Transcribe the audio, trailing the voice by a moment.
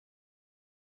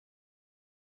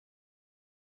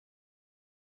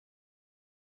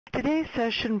Today's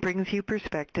session brings you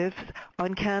perspectives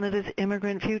on Canada's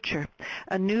immigrant future,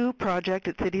 a new project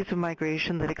at Cities of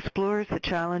Migration that explores the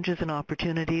challenges and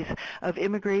opportunities of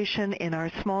immigration in our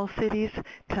small cities,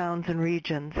 towns, and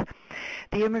regions.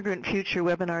 The Immigrant Future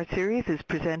webinar series is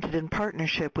presented in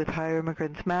partnership with Hire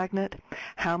Immigrants Magnet,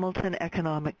 Hamilton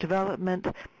Economic Development,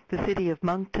 the City of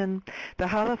Moncton, the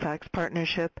Halifax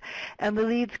Partnership, and the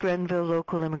Leeds-Grenville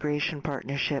Local Immigration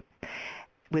Partnership,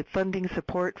 with funding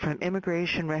support from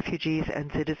Immigration, Refugees,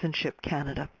 and Citizenship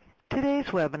Canada. Today's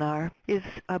webinar is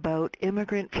about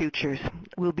immigrant futures.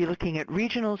 We'll be looking at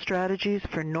regional strategies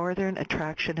for northern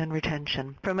attraction and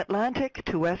retention. From Atlantic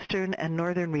to western and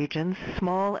northern regions,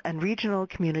 small and regional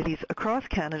communities across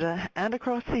Canada and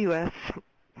across the U.S.,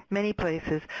 many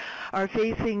places, are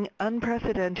facing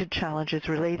unprecedented challenges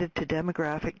related to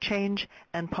demographic change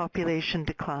and population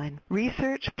decline.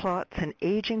 Research plots an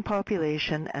aging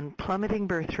population and plummeting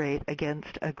birth rate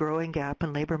against a growing gap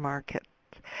in labor markets,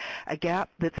 a gap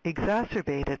that's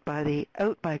exacerbated by the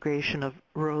outmigration of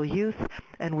rural youth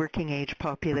and working-age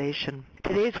population.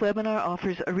 Today's webinar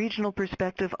offers a regional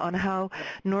perspective on how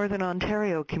Northern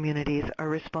Ontario communities are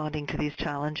responding to these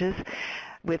challenges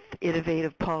with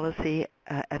innovative policy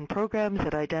and programs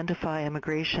that identify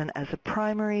immigration as a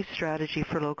primary strategy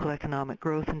for local economic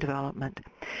growth and development.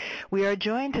 We are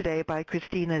joined today by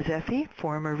Christina Zeffi,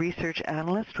 former research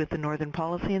analyst with the Northern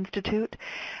Policy Institute,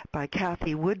 by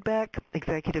Kathy Woodbeck,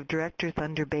 Executive Director,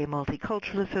 Thunder Bay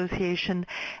Multicultural Association,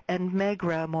 and Meg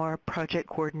Ramore, Project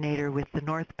Coordinator with the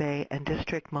North Bay and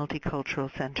District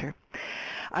Multicultural Centre.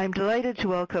 I'm delighted to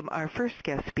welcome our first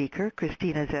guest speaker,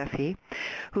 Christina Zeffi,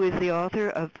 who is the author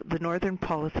of the Northern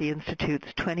Policy Institute's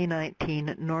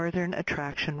 2019 Northern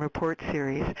Attraction Report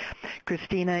Series.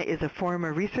 Christina is a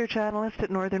former research analyst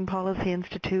at Northern Policy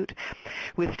Institute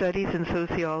with studies in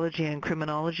sociology and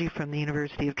criminology from the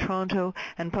University of Toronto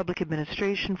and public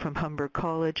administration from Humber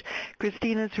College.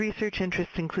 Christina's research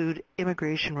interests include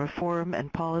immigration reform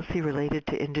and policy related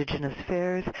to Indigenous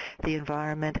affairs, the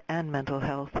environment, and mental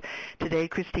health. Today,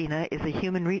 Christina is a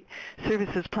Human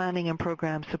Services Planning and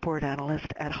Program Support Analyst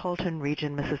at Halton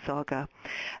Region, Mississauga.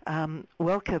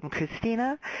 Welcome,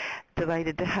 Christina.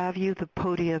 Delighted to have you. The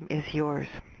podium is yours.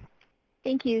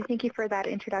 Thank you. Thank you for that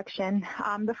introduction.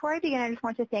 Before I begin, I just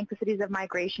want to thank the Cities of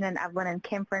Migration and Evelyn and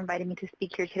Kim for inviting me to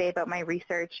speak here today about my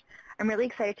research. I'm really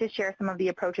excited to share some of the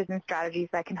approaches and strategies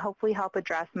that can hopefully help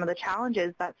address some of the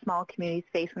challenges that small communities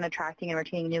face when attracting and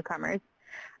retaining newcomers.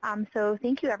 So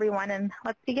thank you, everyone, and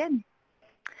let's begin.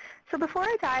 So before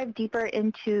I dive deeper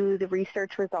into the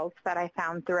research results that I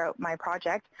found throughout my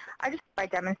project, I just start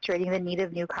by demonstrating the need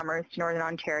of newcomers to Northern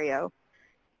Ontario.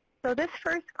 So this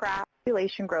first graph,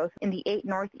 population growth in the 8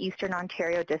 northeastern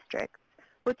Ontario districts.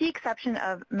 With the exception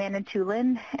of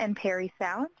Manitoulin and Parry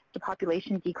Sound, the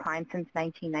population declined since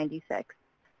 1996.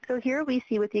 So here we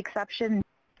see, with the exception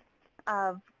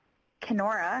of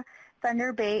Kenora,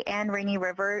 Thunder Bay and Rainy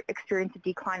River experienced a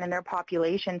decline in their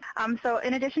population. So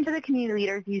in addition to the community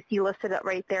leaders you see listed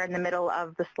right there in the middle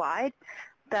of the slide,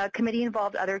 the committee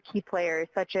involved other key players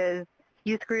such as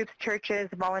youth groups, churches,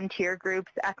 volunteer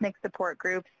groups, ethnic support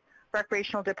groups,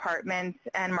 recreational departments,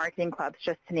 and marketing clubs,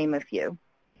 just to name a few.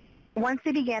 Once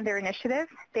they began their initiative,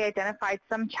 they identified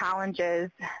some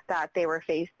challenges that they were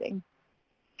facing.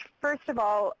 First of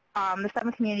all, the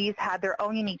 7 communities had their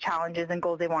own unique challenges and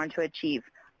goals they wanted to achieve.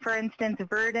 For instance,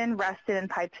 Virden, Reston, and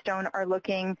Pipestone are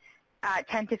looking at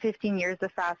 10 to 15 years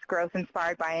of fast growth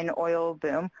inspired by an oil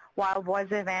boom, while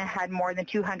Boisevin had more than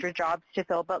 200 jobs to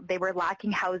fill, but they were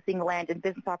lacking housing, land, and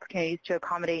business opportunities to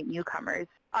accommodate newcomers.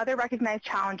 Other recognized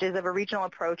challenges of a regional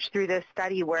approach through this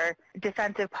study were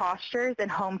defensive postures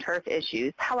and home turf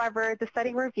issues. However, the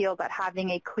study revealed that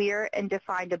having a clear and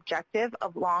defined objective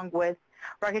along with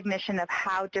recognition of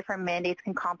how different mandates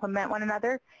can complement one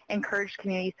another encouraged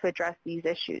communities to address these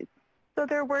issues. So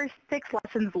there were 6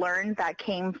 lessons learned that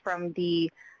came from the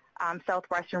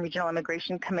Southwestern Regional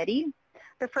Immigration Committee.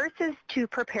 The first is to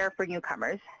prepare for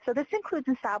newcomers. So this includes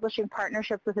establishing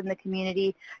partnerships within the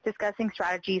community, discussing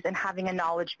strategies, and having a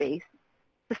knowledge base.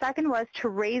 The second was to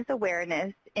raise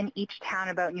awareness in each town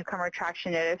about newcomer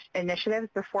attraction initiatives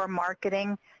before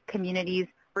marketing communities,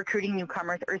 recruiting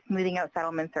newcomers, or smoothing out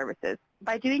settlement services.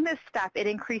 By doing this step, it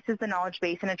increases the knowledge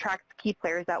base and attracts key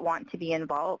players that want to be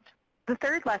involved. The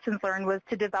third lessons learned was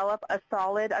to develop a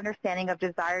solid understanding of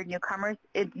desired newcomers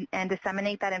and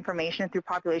disseminate that information through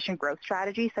population growth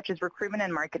strategies such as recruitment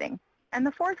and marketing. And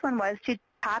the fourth one was to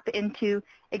tap into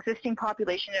existing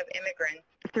population of immigrants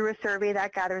through a survey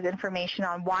that gathers information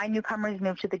on why newcomers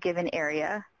moved to the given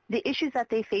area, the issues that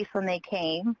they faced when they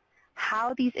came,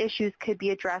 how these issues could be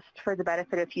addressed for the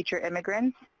benefit of future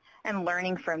immigrants, and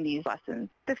learning from these lessons.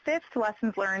 The fifth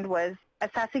lessons learned was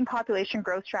assessing population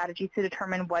growth strategies to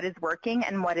determine what is working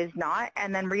and what is not,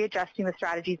 and then readjusting the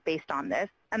strategies based on this.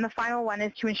 And the final one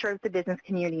is to ensure that the business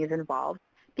community is involved.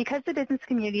 Because the business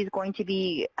community is going to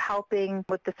be helping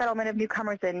with the settlement of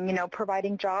newcomers and,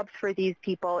 providing jobs for these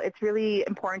people, it's really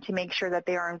important to make sure that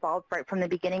they are involved right from the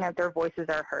beginning as their voices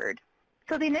are heard.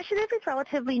 So the initiative is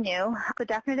relatively new. The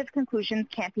definitive conclusions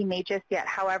can't be made just yet.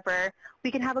 However,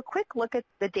 we can have a quick look at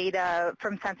the data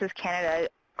from Census Canada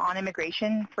on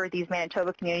immigration for these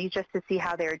Manitoba communities just to see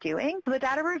how they're doing. So the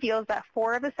data reveals that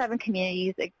 4 of the 7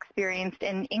 communities experienced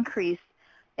an increase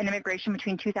in immigration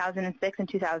between 2006 and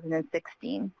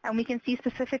 2016. And we can see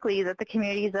specifically that the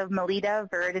communities of Melita,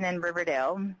 Virden, and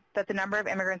Riverdale, that the number of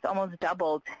immigrants almost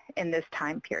doubled in this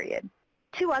time period.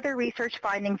 2 other research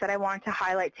findings that I wanted to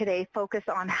highlight today focus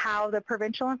on how the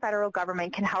provincial and federal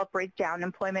government can help break down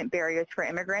employment barriers for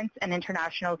immigrants and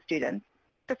international students.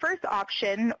 The first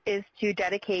option is to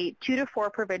dedicate 2 to 4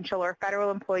 provincial or federal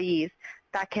employees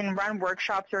that can run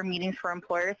workshops or meetings for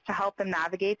employers to help them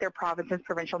navigate their province's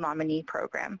provincial nominee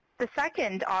program. The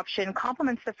second option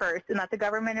complements the first in that the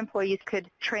government employees could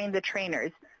train the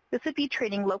trainers. This would be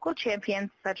training local champions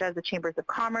such as the Chambers of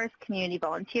Commerce, community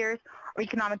volunteers, or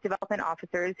economic development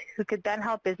officers who could then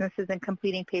help businesses in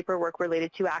completing paperwork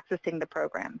related to accessing the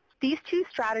program. These 2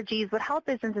 strategies would help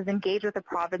businesses engage with the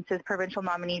province's provincial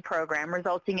nominee program,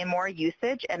 resulting in more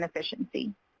usage and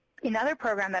efficiency. Another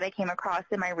program that I came across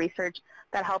in my research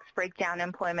that helps break down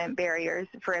employment barriers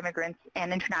for immigrants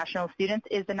and international students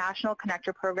is the National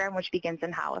Connector Program, which begins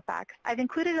in Halifax. I've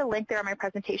included a link there on my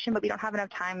presentation, but we don't have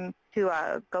enough time to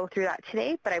go through that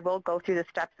today, but I will go through the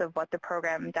steps of what the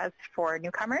program does for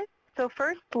newcomers. So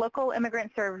first, local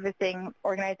immigrant servicing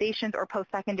organizations or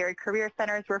post-secondary career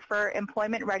centers refer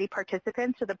employment-ready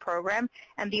participants to the program,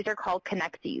 and these are called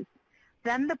connectees.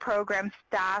 Then the program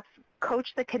staff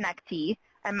coach the connectee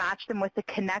and match them with the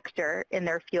connector in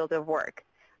their field of work.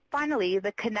 Finally,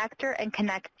 the connector and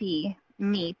connectee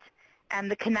meet, and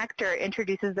the connector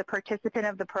introduces the participant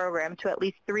of the program to at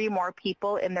least 3 more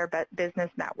people in their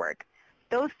business network.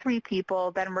 Those 3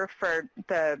 people then refer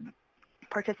the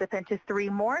participant to 3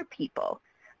 more people.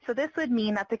 So this would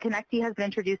mean that the connectee has been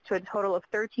introduced to a total of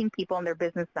 13 people in their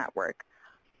business network.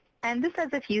 And this does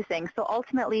a few things. So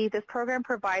ultimately, this program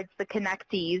provides the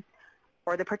connectees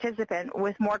or the participant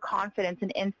with more confidence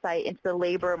and insight into the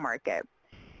labor market.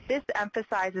 This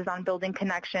emphasizes on building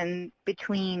connection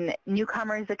between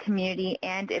newcomers, the community,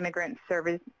 and immigrant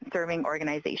serving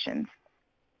organizations.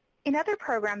 Another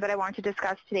program that I want to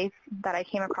discuss today that I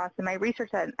came across in my research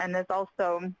and is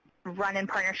also run in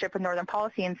partnership with Northern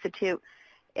Policy Institute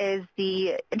is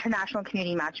the International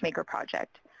Community Matchmaker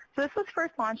Project. So this was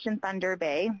first launched in Thunder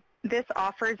Bay. This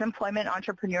offers employment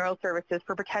entrepreneurial services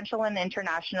for potential and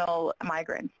international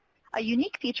migrants. A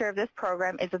unique feature of this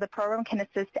program is that the program can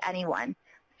assist anyone.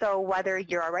 So whether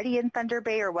you're already in Thunder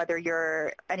Bay or whether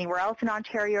you're anywhere else in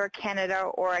Ontario or Canada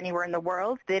or anywhere in the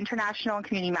world, the International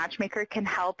Community Matchmaker can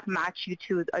help match you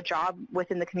to a job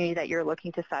within the community that you're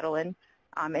looking to settle in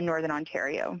Northern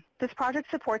Ontario. This project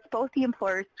supports both the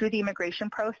employers through the immigration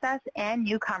process and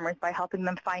newcomers by helping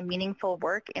them find meaningful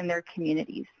work in their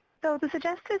communities. So the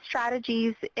suggested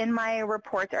strategies in my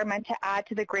reports are meant to add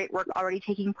to the great work already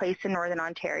taking place in Northern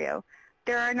Ontario.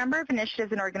 There are a number of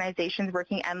initiatives and organizations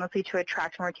working endlessly to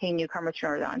attract and retain newcomers to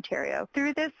Northern Ontario.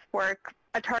 Through this work,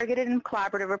 a targeted and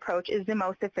collaborative approach is the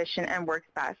most efficient and works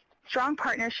best. Strong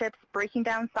partnerships, breaking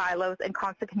down silos, and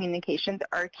constant communications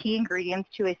are key ingredients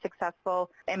to a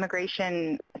successful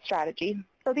immigration strategy.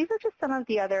 So these are just some of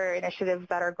the other initiatives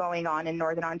that are going on in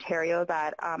Northern Ontario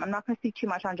that I'm not going to speak too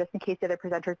much on just in case the other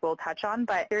presenters will touch on,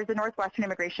 but there's the Northwestern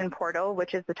Immigration Portal,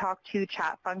 which is the Talk to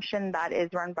Chat function that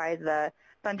is run by the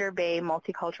Thunder Bay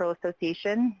Multicultural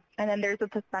Association. And then there's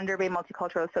the Thunder Bay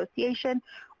Multicultural Association,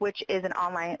 which is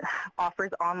offers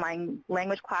online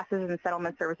language classes and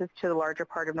settlement services to the larger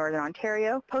part of Northern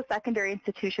Ontario. Post-secondary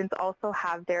institutions also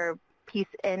have their piece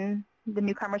in the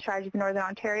newcomer strategies in Northern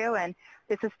Ontario, and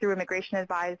this is through immigration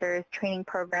advisors, training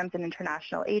programs, and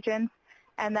international agents.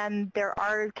 And then there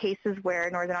are cases where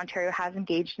Northern Ontario has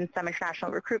engaged in some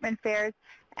international recruitment fairs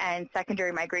and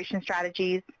secondary migration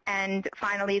strategies. And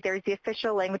finally, there's the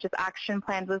official languages action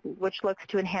plan, which looks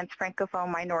to enhance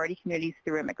Francophone minority communities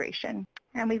through immigration.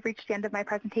 And we've reached the end of my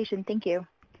presentation. Thank you.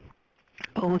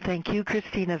 Oh, thank you,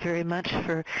 Christina, very much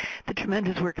for the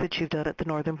tremendous work that you've done at the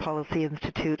Northern Policy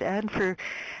Institute and for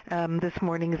this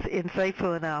morning's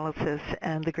insightful analysis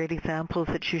and the great examples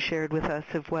that you shared with us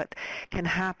of what can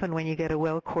happen when you get a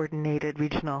well-coordinated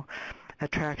regional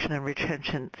attraction and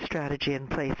retention strategy in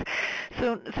place.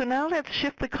 So now let's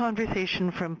shift the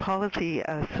conversation from policy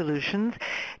solutions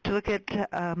to look at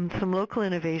some local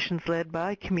innovations led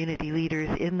by community leaders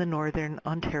in the Northern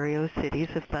Ontario cities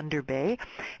of Thunder Bay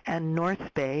and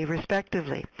North Bay,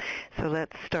 respectively. So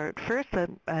let's start first.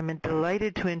 I'm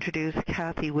delighted to introduce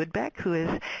Kathy Woodbeck, who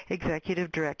is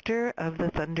Executive Director of the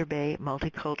Thunder Bay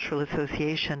Multicultural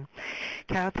Association.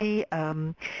 Kathy,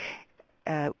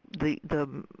 the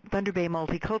Thunder Bay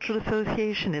Multicultural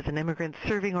Association is an immigrant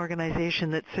serving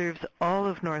organization that serves all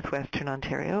of northwestern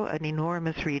Ontario, an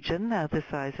enormous region the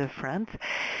size of France.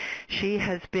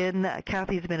 Kathy's been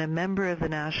a member of the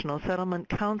National Settlement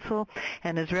Council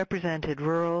and has represented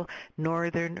rural,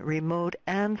 northern, remote,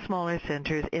 and smaller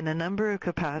centres in a number of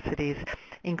capacities,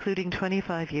 including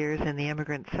 25 years in the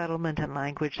immigrant settlement and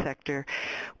language sector,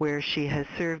 where she has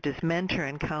served as mentor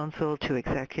and counsel to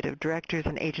executive directors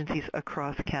and agencies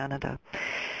across Canada.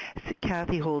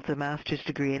 Kathy holds a master's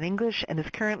degree in English and is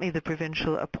currently the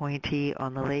provincial appointee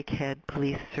on the Lakehead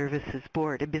Police Services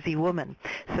Board, a busy woman.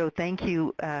 So thank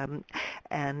you,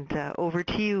 and over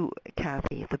to you,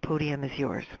 Kathy. The podium is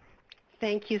yours.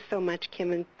 Thank you so much,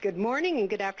 Kim, and good morning and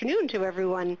good afternoon to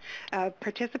everyone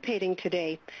participating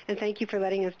today. And thank you for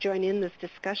letting us join in this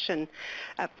discussion.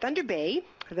 Thunder Bay,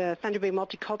 the Thunder Bay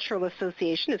Multicultural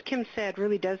Association, as Kim said,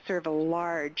 really does serve a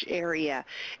large area,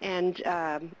 and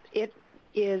it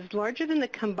is larger than the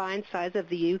combined size of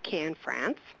the UK and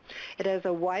France. It has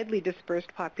a widely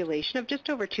dispersed population of just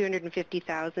over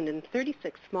 250,000 in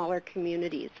 36 smaller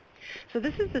communities. So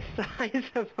this is the size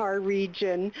of our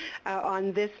region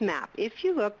on this map. If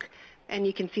you look, and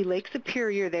you can see Lake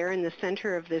Superior there in the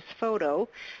center of this photo,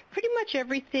 pretty much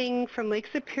everything from Lake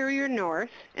Superior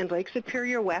North and Lake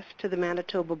Superior West to the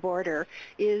Manitoba border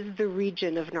is the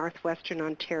region of northwestern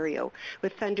Ontario,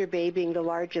 with Thunder Bay being the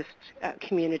largest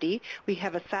community. We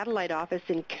have a satellite office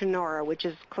in Kenora, which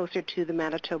is closer to the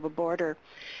Manitoba border.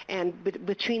 And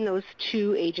between those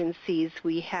two agencies,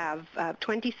 we have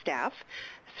 20 staff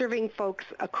serving folks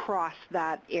across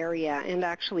that area and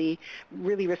actually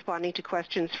really responding to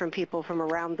questions from people from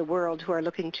around the world who are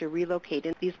looking to relocate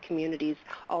in these communities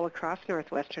all across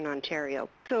northwestern Ontario.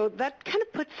 So that kind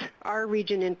of puts our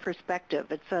region in perspective.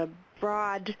 It's a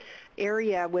broad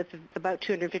area with about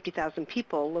 250,000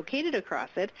 people located across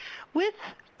it, with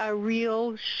a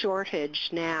real shortage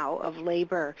now of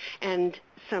labor and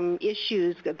some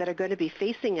issues that are going to be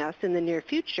facing us in the near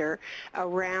future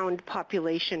around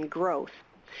population growth.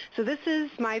 So this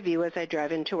is my view as I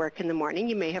drive into work in the morning.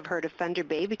 You may have heard of Thunder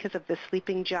Bay because of the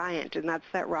sleeping giant, and that's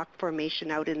that rock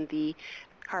formation out in the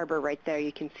harbor right there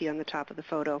you can see on the top of the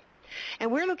photo.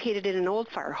 And we're located in an old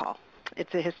fire hall.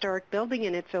 It's a historic building,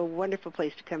 and it's a wonderful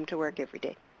place to come to work every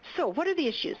day. So what are the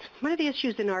issues? What are the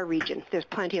issues in our region? There's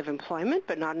plenty of employment,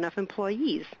 but not enough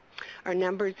employees. Our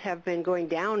numbers have been going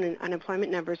down, and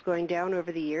unemployment numbers going down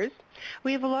over the years.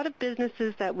 We have a lot of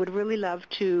businesses that would really love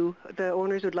to, the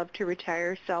owners would love to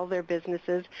retire, sell their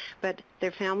businesses, but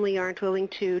their family aren't willing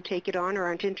to take it on or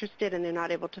aren't interested, and they're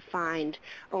not able to find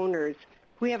owners.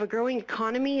 We have a growing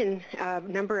economy in a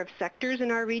number of sectors in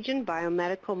our region,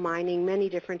 biomedical, mining, many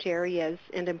different areas,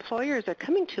 and employers are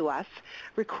coming to us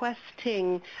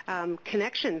requesting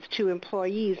connections to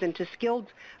employees and to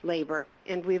skilled labor,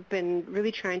 and we've been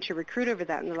really trying to recruit over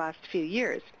that in the last few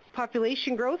years.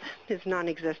 Population growth is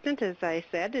non-existent, as I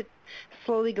said. It's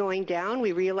slowly going down.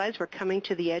 We realize we're coming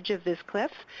to the edge of this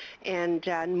cliff, and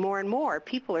more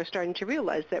people are starting to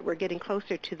realize that we're getting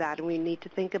closer to that, and we need to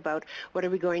think about what are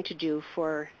we going to do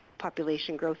for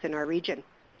population growth in our region.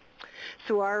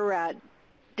 So our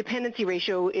dependency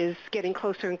ratio is getting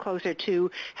closer and closer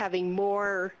to having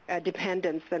more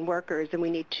dependents than workers, and we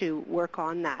need to work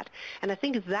on that. And I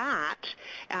think that,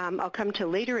 I'll come to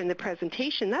later in the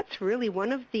presentation, that's really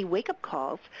one of the wake-up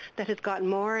calls that has gotten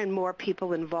more and more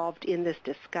people involved in this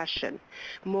discussion.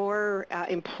 More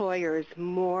employers,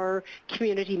 more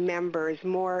community members,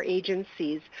 more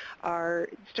agencies are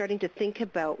starting to think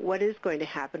about what is going to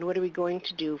happen, what are we going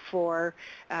to do for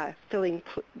filling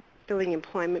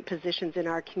employment positions in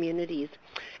our communities.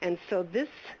 And so this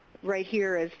right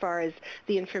here, as far as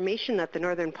the information that the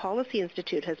Northern Policy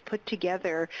Institute has put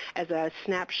together as a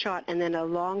snapshot and then a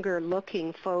longer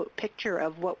looking picture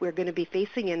of what we're going to be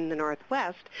facing in the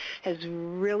Northwest, has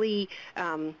really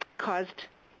caused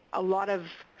a lot of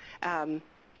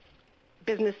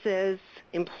businesses,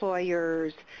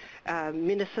 employers,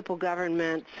 municipal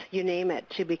governments, you name it,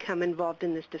 to become involved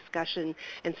in this discussion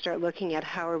and start looking at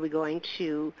how are we going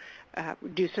to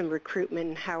do some recruitment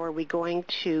and how are we going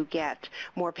to get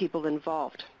more people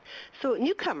involved. So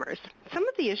newcomers, some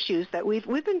of the issues that we've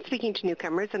been speaking to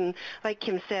newcomers, and like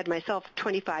Kim said, myself,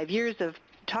 25 years of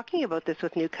talking about this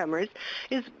with newcomers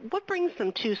is what brings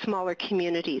them to smaller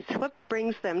communities? What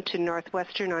brings them to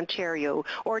northwestern Ontario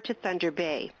or to Thunder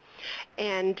Bay?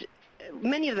 And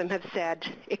many of them have said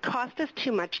it cost us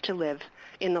too much to live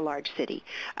in the large city.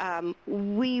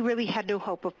 We really had no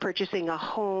hope of purchasing a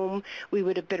home. We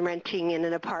would have been renting in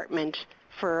an apartment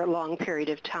for a long period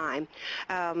of time.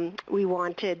 We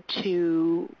wanted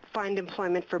to find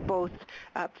employment for both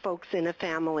folks in a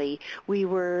family. We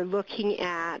were looking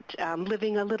at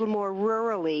living a little more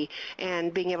rurally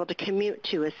and being able to commute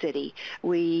to a city.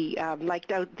 We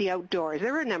liked the outdoors.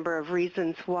 There were a number of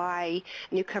reasons why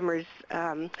newcomers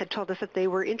had told us that they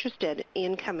were interested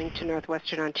in coming to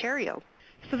northwestern Ontario.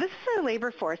 So this is our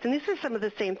labor force, and these are some of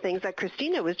the same things that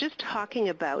Christina was just talking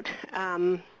about.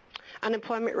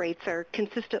 Unemployment rates are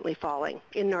consistently falling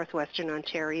in northwestern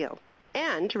Ontario.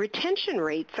 And retention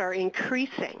rates are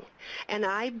increasing. And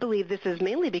I believe this is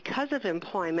mainly because of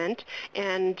employment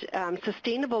and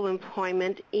sustainable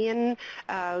employment in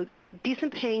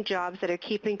decent paying jobs that are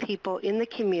keeping people in the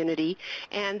community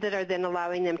and that are then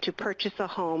allowing them to purchase a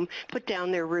home, put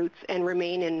down their roots, and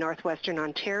remain in northwestern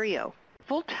Ontario.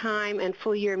 Full-time and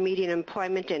full-year median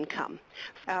employment income.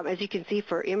 As you can see,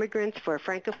 for immigrants, for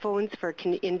francophones, for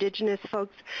Indigenous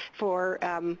folks, for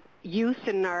youth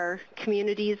in our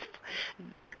communities,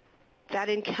 that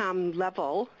income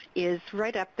level is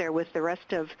right up there with the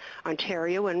rest of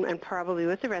Ontario and probably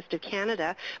with the rest of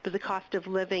Canada, but the cost of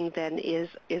living then is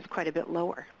quite a bit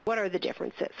lower. What are the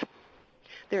differences?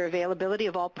 Their availability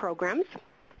of all programs,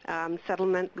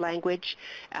 settlement, language,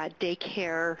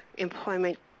 daycare,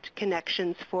 employment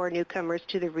connections for newcomers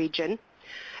to the region.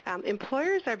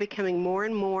 Employers are becoming more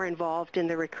and more involved in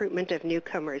the recruitment of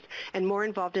newcomers and more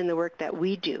involved in the work that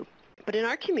we do. But in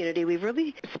our community, we've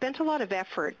really spent a lot of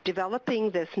effort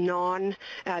developing this no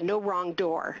wrong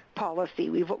door policy.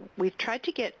 We've tried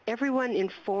to get everyone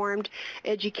informed,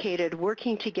 educated,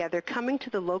 working together, coming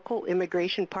to the local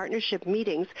immigration partnership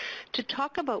meetings to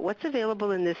talk about what's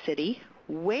available in the city.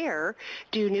 Where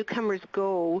do newcomers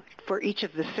go for each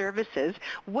of the services?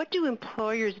 What do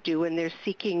employers do when they're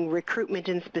seeking recruitment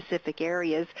in specific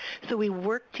areas? So we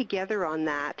work together on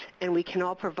that, and we can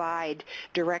all provide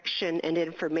direction and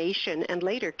information and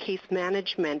later case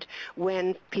management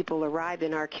when people arrive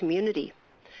in our community.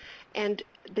 And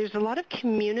there's a lot of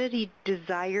community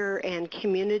desire and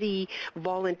community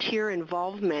volunteer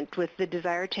involvement with the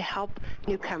desire to help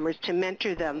newcomers, to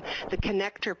mentor them, the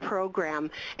Connector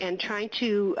program, and trying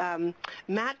to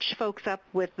match folks up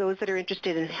with those that are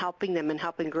interested in helping them and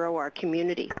helping grow our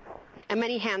community. And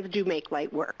many hands do make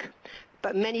light work,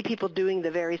 but many people doing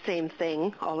the very same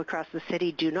thing all across the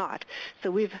city do not. So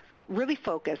we've really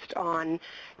focused on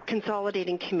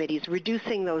consolidating committees,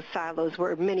 reducing those silos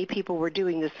where many people were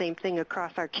doing the same thing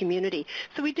across our community.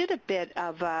 So we did a bit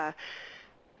of,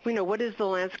 what is the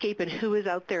landscape and who is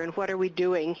out there and what are we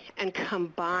doing, and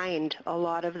combined a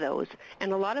lot of those.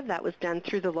 And a lot of that was done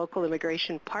through the local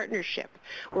immigration partnership,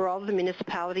 where all the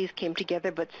municipalities came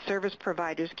together, but service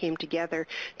providers came together,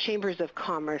 chambers of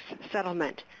commerce,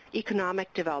 settlement,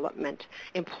 economic development,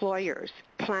 employers,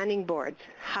 planning boards,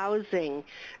 housing,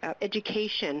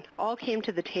 education, all came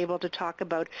to the table to talk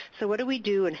about, so what do we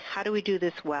do and how do we do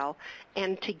this well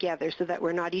and together, so that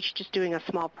we're not each just doing a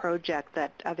small project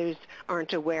that others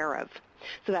aren't aware of.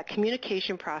 So that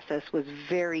communication process was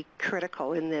very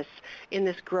critical in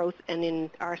this growth and in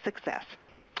our success.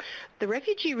 The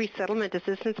Refugee Resettlement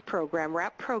Assistance Program,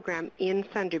 RAP program in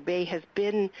Thunder Bay, has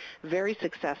been very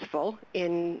successful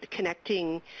in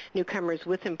connecting newcomers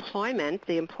with employment,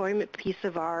 the employment piece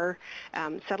of our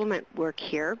settlement work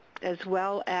here, as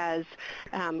well as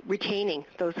retaining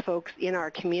those folks in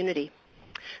our community.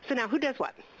 So now, who does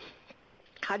what?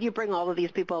 How do you bring all of these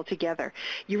people together?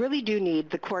 You really do need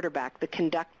the quarterback, the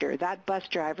conductor, that bus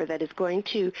driver that is going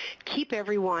to keep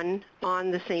everyone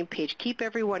on the same page, keep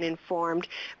everyone informed,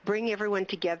 bring everyone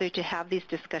together to have these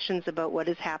discussions about what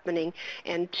is happening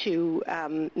and to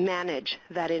manage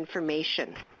that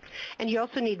information. And you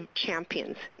also need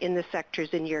champions in the sectors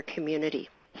in your community.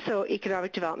 So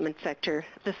economic development sector,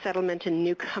 the settlement and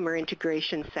newcomer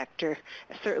integration sector,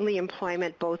 certainly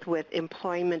employment both with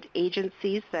employment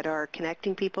agencies that are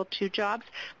connecting people to jobs,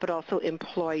 but also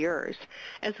employers,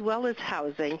 as well as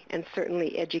housing and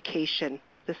certainly education,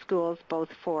 the schools both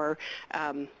for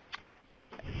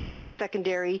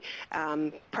secondary,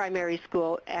 primary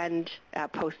school, and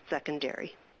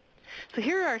post-secondary. So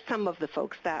here are some of the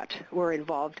folks that were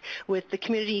involved with the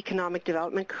Community Economic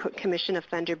Development Commission of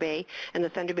Thunder Bay and the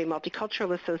Thunder Bay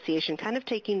Multicultural Association, kind of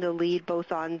taking the lead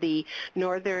both on the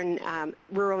northern,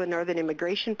 rural and northern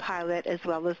immigration pilot as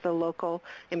well as the local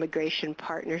immigration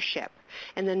partnership.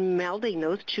 and then melding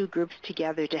those two groups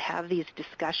together to have these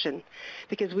discussions,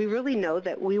 because we really know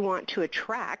that we want to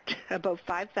attract about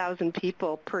 5,000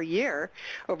 people per year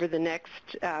over the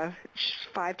next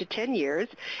 5 to 10 years,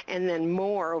 and then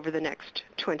more over the next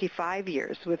 25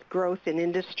 years with growth in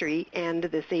industry and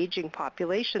this aging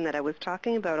population that I was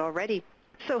talking about already.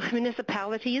 So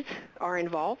municipalities are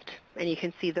involved, and you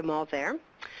can see them all there.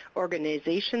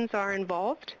 Organizations are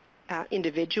involved.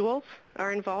 Individuals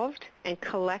are involved, and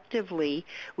collectively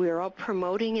we are all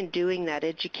promoting and doing that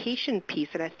education piece.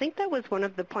 And I think that was one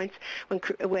of the points when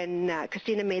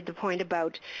Christina made the point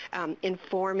about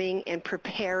informing and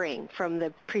preparing from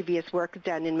the previous work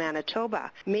done in Manitoba,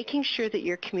 making sure that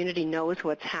your community knows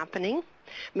what's happening,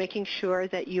 making sure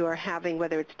that you are having,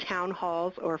 whether it's town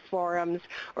halls or forums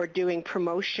or doing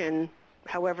promotion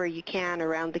however you can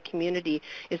around the community,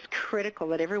 is critical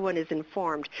that everyone is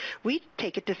informed. We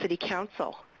take it to City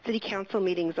Council. City Council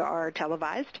meetings are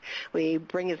televised. We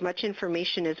bring as much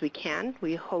information as we can.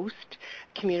 We host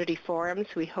community forums.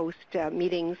 We host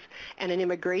meetings and an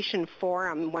immigration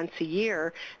forum once a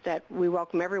year that we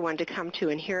welcome everyone to come to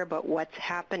and hear about what's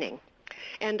happening.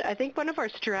 And I think one of our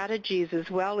strategies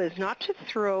as well is not to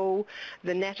throw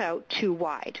the net out too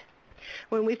wide.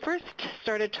 When we first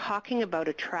started talking about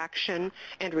attraction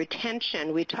and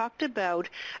retention, we talked about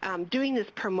doing this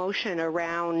promotion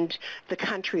around the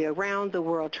country, around the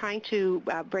world, trying to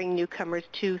bring newcomers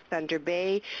to Thunder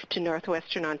Bay, to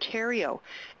northwestern Ontario.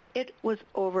 It was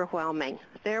overwhelming.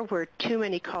 There were too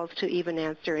many calls to even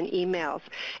answer and emails.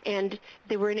 And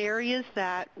they were in areas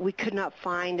that we could not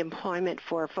find employment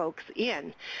for folks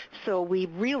in. So we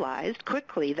realized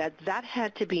quickly that that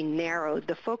had to be narrowed.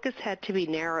 The focus had to be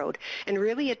narrowed and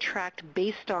really attract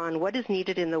based on what is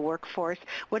needed in the workforce,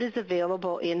 what is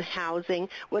available in housing,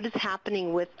 what is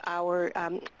happening with our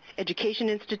education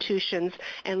institutions,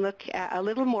 and look at a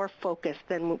little more focused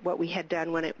than what we had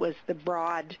done when it was the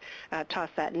broad toss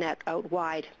that net out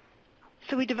wide.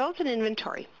 So we developed an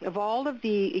inventory of all of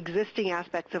the existing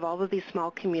aspects of all of these small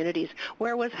communities.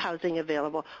 Where was housing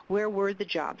available? Where were the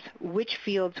jobs? Which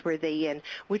fields were they in?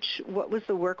 What was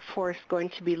the workforce going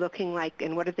to be looking like,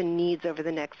 and what are the needs over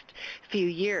the next few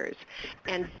years?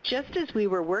 And just as we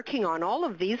were working on all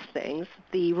of these things,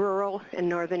 the Rural and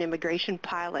Northern Immigration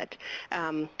Pilot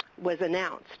was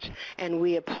announced, and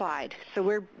we applied. So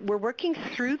we're working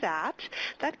through that.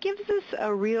 That gives us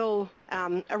a real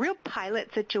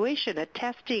pilot situation, a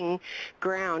testing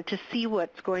ground to see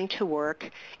what's going to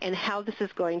work and how this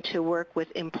is going to work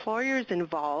with employers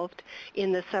involved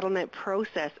in the settlement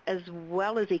process, as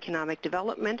well as economic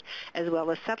development, as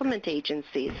well as settlement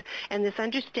agencies. And this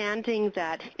understanding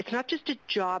that it's not just a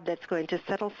job that's going to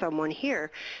settle someone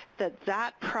here,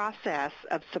 that process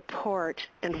of support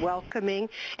and welcoming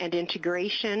and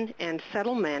integration and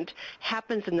settlement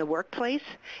happens in the workplace,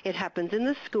 it happens in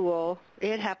the school,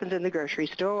 it happens in the grocery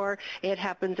store, it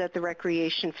happens at the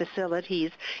recreation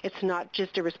facilities. It's not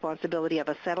just a responsibility of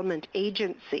a settlement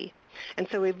agency. And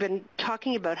so we've been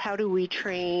talking about how do we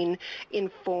train,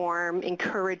 inform,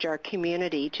 encourage our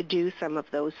community to do some of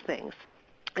those things.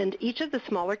 And each of the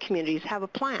smaller communities have a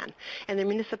plan, and their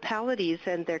municipalities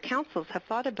and their councils have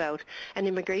thought about an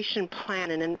immigration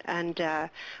plan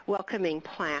and welcoming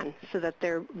plan so that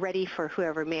they're ready for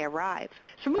whoever may arrive.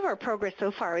 Some of our progress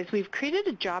so far is we've created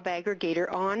a job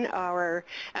aggregator on our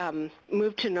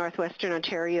Move to Northwestern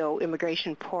Ontario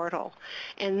immigration portal,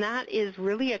 and that is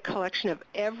really a collection of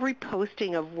every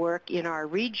posting of work in our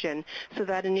region so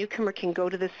that a newcomer can go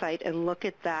to the site and look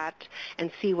at that and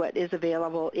see what is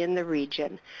available in the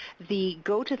region. The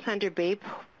Go to Thunder Bay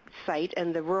site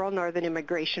and the Rural Northern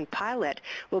Immigration Pilot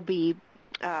will be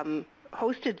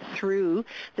hosted through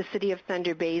the City of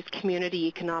Thunder Bay's Community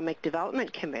Economic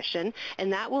Development Commission,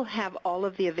 and that will have all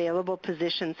of the available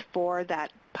positions for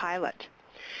that pilot.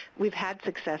 We've had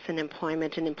success in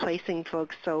employment and in placing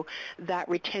folks, so that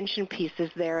retention piece is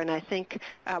there, and I think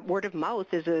word of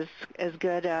mouth is as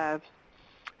good an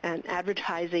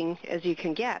advertising as you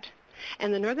can get.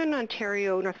 And the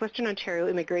Northwestern Ontario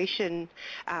Immigration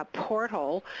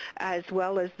Portal, as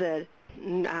well as the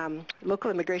Local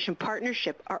Immigration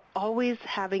Partnership, are always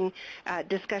having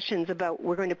discussions about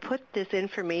we're going to put this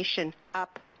information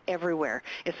up everywhere.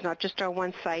 It's not just our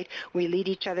one site. We lead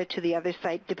each other to the other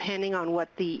site depending on what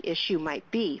the issue might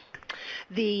be.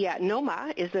 The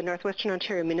NOMA is the Northwestern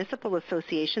Ontario Municipal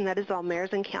Association. That is all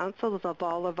mayors and councils of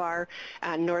all of our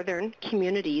northern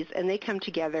communities, and they come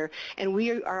together, and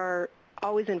we are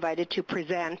always invited to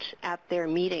present at their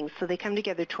meetings. So they come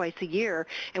together twice a year,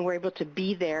 and we're able to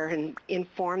be there and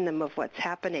inform them of what's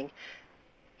happening.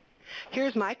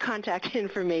 Here's my contact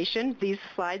information. These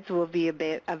slides will be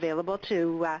available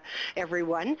to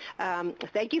everyone.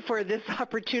 Thank you for this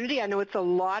opportunity. I know it's a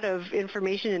lot of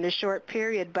information in a short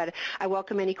period, but I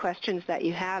welcome any questions that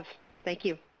you have. Thank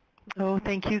you. Oh,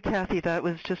 thank you, Kathy. That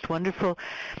was just wonderful.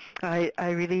 I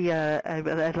really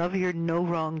I love your no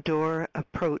wrong door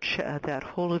approach, that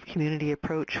whole of community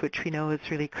approach, which we know is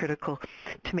really critical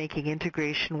to making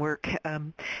integration work.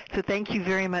 So thank you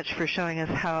very much for showing us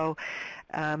how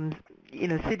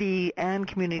city and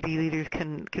community leaders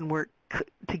can work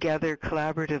together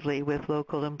collaboratively with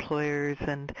local employers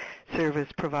and service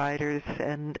providers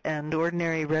and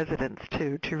ordinary residents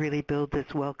to really build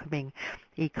this welcoming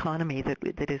economy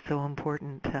that is so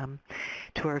important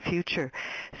to our future.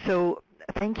 So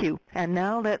thank you. And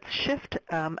now let's shift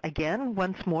again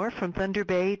once more from Thunder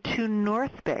Bay to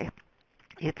North Bay.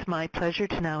 It's my pleasure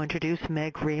to now introduce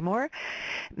Meg Raymore.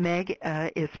 Meg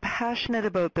is passionate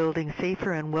about building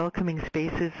safer and welcoming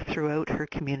spaces throughout her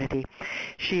community.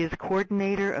 She is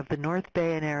coordinator of the North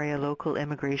Bay and Area Local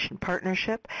Immigration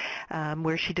Partnership,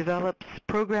 where she develops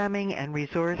programming and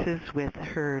resources with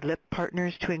her LIP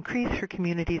partners to increase her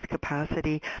community's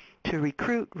capacity to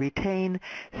recruit, retain,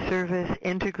 service,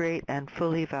 integrate, and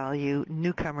fully value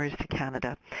newcomers to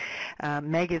Canada.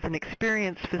 Meg is an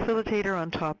experienced facilitator on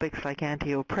topics like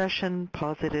anti-oppression,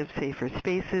 positive, safer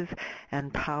spaces,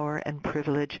 and power and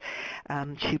privilege.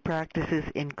 She practices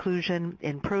inclusion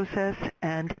in process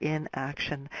and in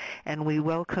action, and we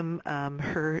welcome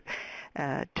her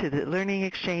to the Learning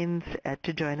Exchange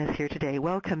to join us here today.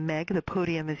 Welcome, Meg. The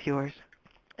podium is yours.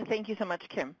 Thank you so much,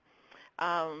 Kim.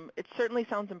 It certainly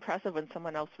sounds impressive when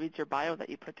someone else reads your bio that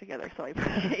you put together, so I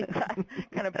appreciate that.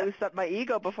 Kind of boosts up my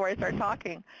ego before I start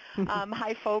talking.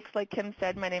 Hi, folks. Like Kim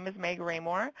said, my name is Meg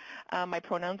Raymore. My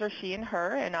pronouns are she and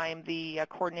her, and I am the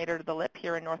coordinator of the LIP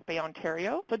here in North Bay,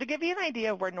 Ontario. So to give you an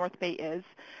idea of where North Bay is,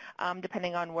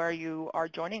 depending on where you are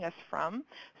joining us from.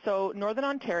 So Northern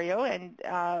Ontario, and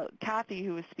Kathy,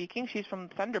 who is speaking, she's from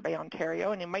Thunder Bay,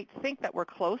 Ontario, and you might think that we're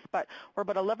close, but we're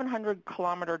about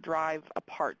 1,100-kilometer drive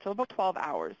apart, so about 12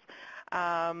 hours.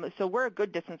 So we're a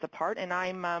good distance apart, and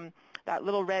I'm that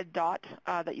little red dot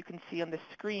that you can see on the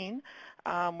screen.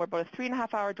 We're about a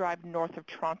 3.5-hour drive north of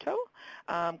Toronto,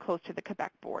 close to the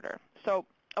Quebec border. So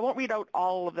I won't read out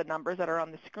all of the numbers that are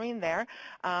on the screen there,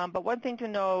 but one thing to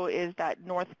know is that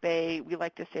North Bay, we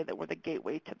like to say that we're the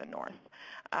gateway to the north.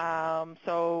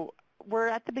 So we're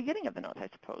at the beginning of the north, I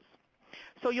suppose.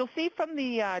 So you'll see from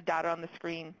the data on the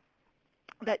screen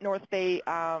that North Bay,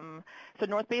 so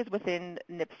North Bay is within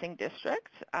Nipissing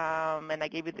District, and I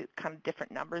gave you the kind of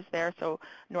different numbers there. So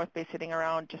North Bay sitting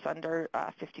around just under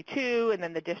 52, and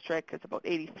then the district is about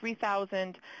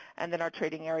 83,000, and then our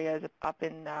trading area is up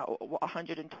in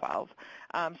 112.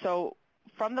 So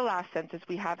from the last census,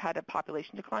 we have had a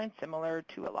population decline similar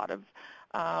to a lot of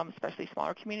especially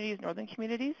smaller communities, northern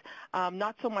communities.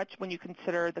 Not so much when you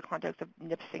consider the context of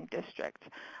Nipissing District.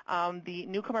 The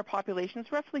newcomer population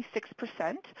is roughly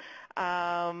 6%,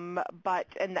 but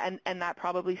and that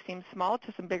probably seems small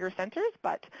to some bigger centers,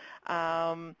 but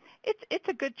it's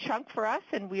a good chunk for us,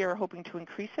 and we are hoping to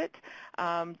increase it.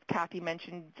 Kathy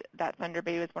mentioned that Thunder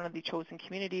Bay was one of the chosen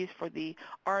communities for the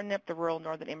RNIP, the Rural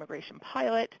Northern Immigration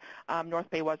Pilot. North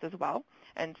Bay was as well.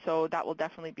 And so that will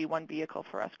definitely be one vehicle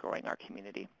for us growing our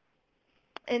community.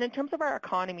 And in terms of our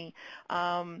economy,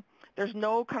 there's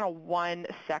no kind of one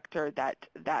sector that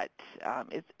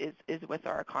is with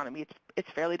our economy. It's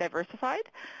fairly diversified.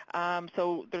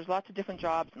 So there's lots of different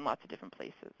jobs in lots of different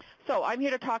places. So I'm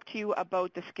here to talk to you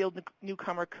about the Skilled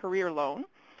Newcomer Career Loan,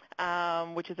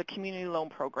 which is a community loan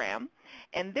program.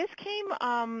 And this came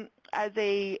as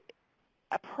a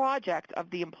project of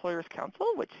the Employers Council,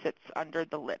 which sits under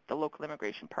the LIP, the Local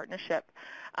Immigration Partnership.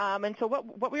 And so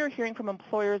what we were hearing from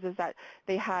employers is that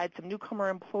they had some newcomer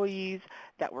employees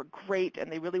that were great, and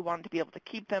they really wanted to be able to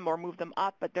keep them or move them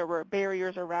up, but there were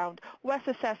barriers around WES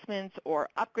assessments or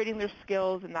upgrading their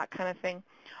skills and that kind of thing,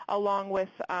 along with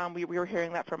we were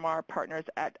hearing that from our partners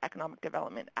at Economic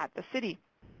Development at the city.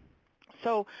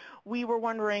 So we were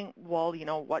wondering, well, you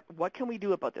know, what can we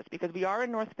do about this? Because we are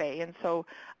in North Bay, and so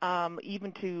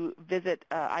even to visit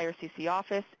IRCC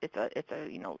office, it's a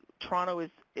you know, Toronto is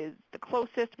the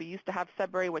closest. We used to have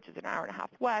Sudbury, which is an hour and a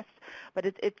half west,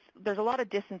 but there's a lot of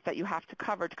distance that you have to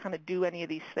cover to kind of do any of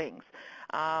these things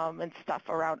and stuff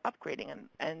around upgrading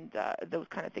and those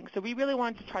kind of things. So we really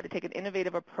wanted to try to take an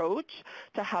innovative approach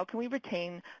to how can we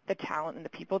retain the talent and the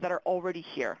people that are already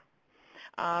here.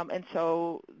 And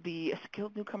so the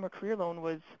Skilled Newcomer Career Loan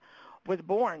was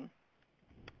born.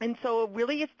 And so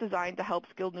really it's designed to help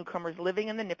skilled newcomers living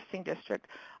in the Nipissing District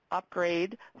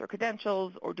upgrade their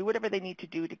credentials or do whatever they need to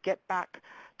do to get back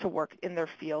to work in their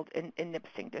field in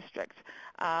Nipissing District.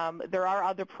 There are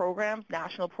other programs,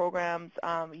 national programs.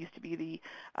 It used to be the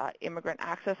Immigrant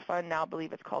Access Fund. Now I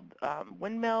believe it's called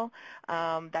Windmill,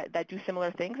 that do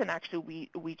similar things. And actually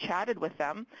we chatted with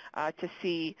them to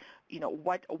see,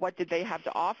 what did they have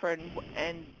to offer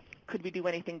and could we do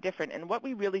anything different. And what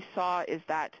we really saw is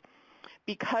that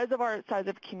because of our size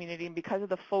of community and because of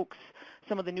the folks,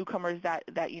 some of the newcomers that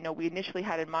we initially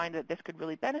had in mind that this could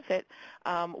really benefit,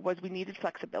 was we needed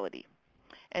flexibility.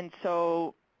 And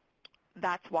so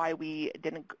that's why we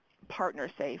didn't partner,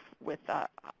 say, with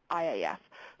IAF.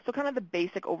 So kind of the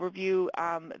basic overview,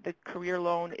 the career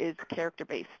loan is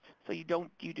character-based. So you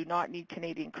do not need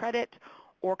Canadian credit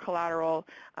or collateral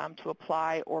to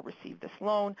apply or receive this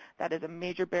loan. That is a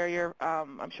major barrier.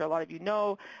 I'm sure a lot of you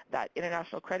know that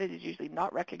international credit is usually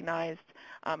not recognized.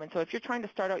 And so if you're trying to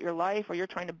start out your life or you're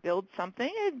trying to build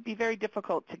something, it'd be very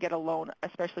difficult to get a loan,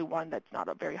 especially one that's not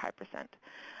a very high percent.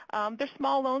 There's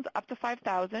small loans up to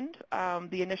 $5,000.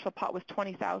 The initial pot was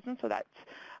 $20,000, so that's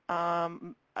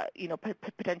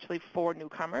potentially for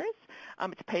newcomers.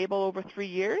 It's payable over 3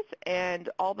 years, and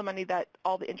all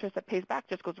the interest that pays back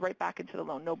just goes right back into the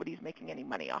loan. Nobody's making any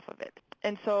money off of it.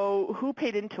 And so who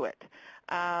paid into it?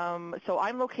 So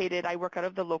I work out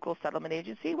of the local settlement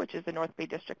agency, which is the North Bay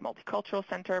District Multicultural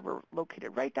Center. We're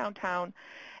located right downtown.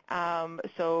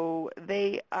 So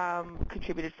they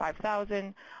contributed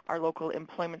 $5,000. Our local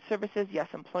employment services, Yes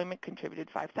Employment, contributed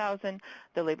 $5,000.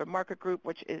 The Labor Market Group,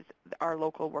 which is our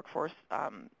local workforce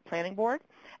planning board,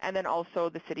 and then also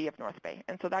the City of North Bay.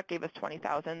 And so that gave us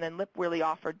 $20,000. Then LIP really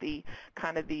offered the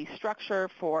structure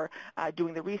for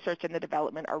doing the research and the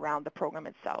development around the program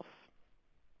itself.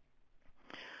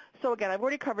 So again, I've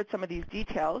already covered some of these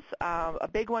details. A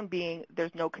big one being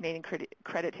there's no Canadian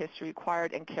credit history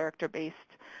required and character-based.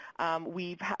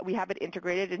 We have it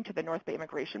integrated into the North Bay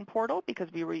Immigration Portal because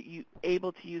we were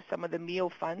able to use some of the MEO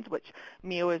funds, which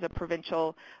MEO is a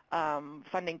provincial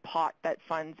funding pot that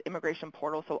funds Immigration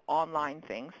Portal, so online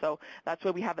things. So that's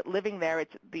where we have it living there.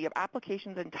 The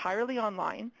application's entirely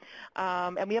online.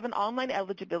 And we have an online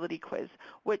eligibility quiz,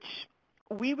 which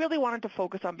we really wanted to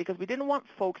focus on because we didn't want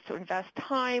folks to invest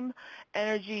time,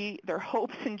 energy, their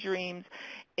hopes and dreams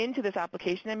into this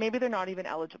application, and maybe they're not even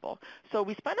eligible. So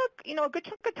we spent a good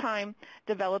chunk of time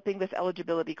developing this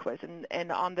eligibility quiz, and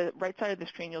on the right side of the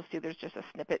screen you'll see there's just a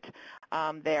snippet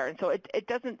there. And so it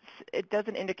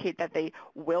doesn't indicate that they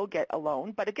will get a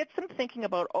loan, but it gets them thinking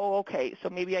about, oh, okay, so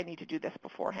maybe I need to do this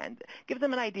beforehand. It gives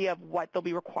them an idea of what they'll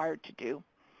be required to do.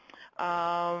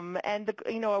 And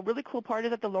a really cool part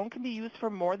is that the loan can be used for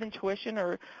more than tuition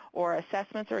or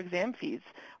assessments or exam fees.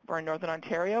 We're in Northern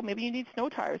Ontario. Maybe you need snow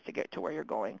tires to get to where you're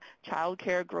going.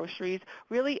 Childcare, groceries.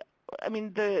 Really, I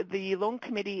mean, the loan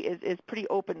committee is pretty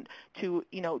open to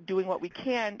doing what we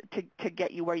can to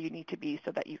get you where you need to be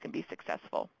so that you can be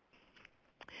successful.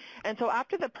 And so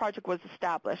after the project was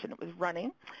established and it was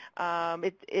running,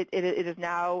 it is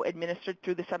now administered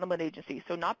through the settlement agency.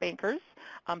 So not bankers.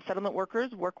 Settlement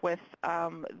workers work with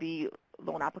the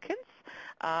loan applicants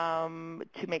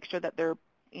to make sure that they're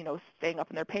staying up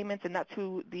in their payments, and that's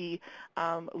who the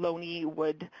loanee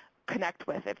would connect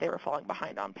with if they were falling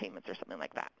behind on payments or something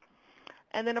like that.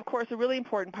 And then, of course, a really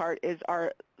important part is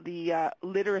the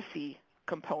literacy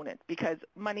component, because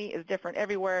money is different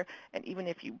everywhere, and even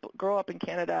if you grow up in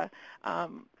Canada,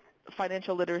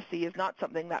 financial literacy is not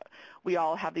something that we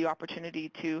all have the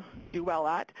opportunity to do well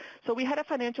at. So we had a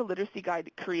financial literacy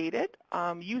guide created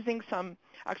using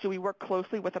actually we work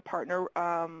closely with a partner,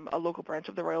 a local branch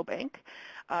of the Royal Bank,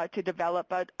 to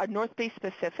develop a North Bay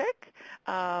specific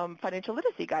financial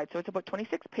literacy guide. So it's about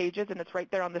 26 pages, and it's right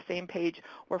there on the same page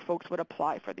where folks would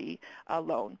apply for the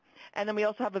loan. And then we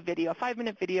also have a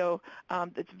 5-minute video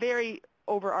that's very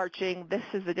overarching. This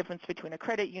is the difference between a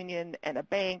credit union and a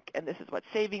bank, and this is what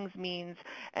savings means,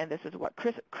 and this is what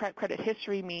credit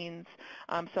history means.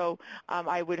 So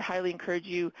I would highly encourage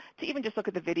you to even just look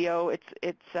at the video.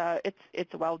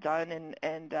 It's well done,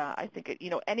 and I think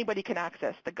anybody can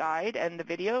access the guide and the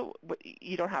video.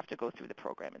 You don't have to go through the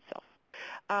program itself.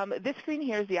 This screen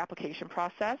here is the application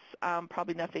process.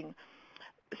 Probably nothing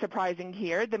surprising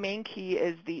here. The main key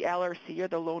is the LRC, or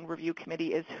the Loan Review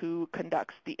Committee, is who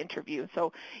conducts the interview.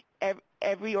 So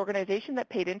every organization that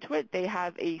paid into it, they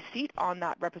have a seat on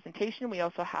that representation. We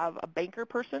also have a banker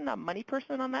person, a money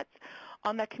person on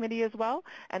that committee as well.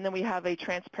 And then we have a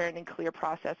transparent and clear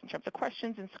process in terms of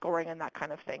questions and scoring and that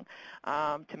kind of thing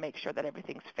to make sure that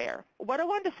everything's fair. What I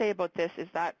wanted to say about this is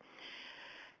that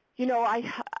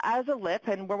as a LIP,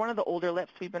 and we're one of the older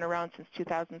LIPs, we've been around since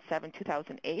 2007,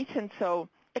 2008, and so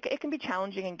it can be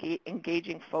challenging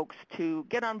engaging folks to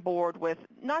get on board with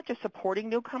not just supporting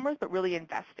newcomers, but really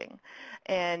investing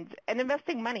and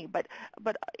investing money. But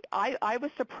I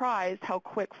was surprised how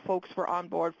quick folks were on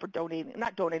board for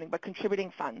not donating, but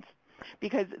contributing funds.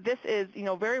 Because this is,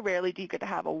 very rarely do you get to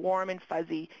have a warm and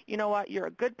fuzzy, you know what, you're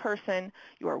a good person,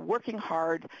 you are working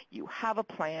hard, you have a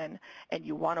plan, and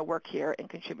you want to work here and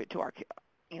contribute to our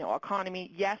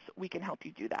economy. Yes, we can help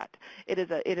you do that. It is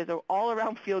a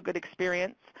all-around feel-good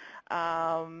experience.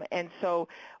 And so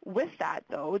with that,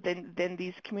 though, then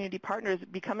these community partners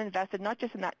become invested not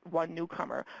just in that one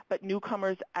newcomer, but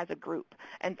newcomers as a group.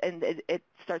 And it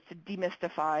starts to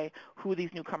demystify who these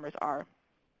newcomers are.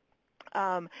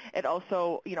 It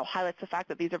also, highlights the fact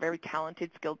that these are very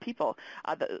talented, skilled people.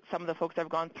 Some of the folks I've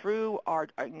gone through are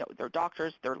they're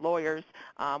doctors, they're lawyers.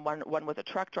 One was a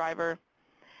truck driver.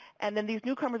 And then these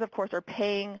newcomers, of course, are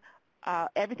paying,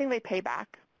 everything they pay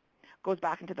back goes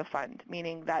back into the fund,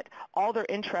 meaning that all their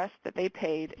interest that they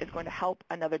paid is going to help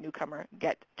another newcomer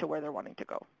get to where they're wanting to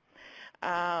go.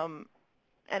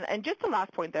 And just the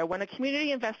last point there, when a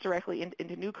community invests directly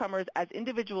into newcomers as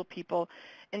individual people,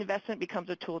 investment becomes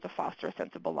a tool to foster a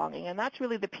sense of belonging. And that's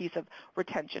really the piece of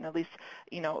retention, at least,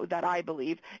 that I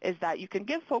believe, is that you can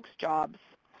give folks jobs,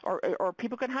 or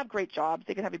people can have great jobs.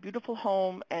 They can have a beautiful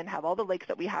home and have all the lakes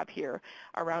that we have here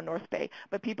around North Bay.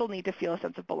 But people need to feel a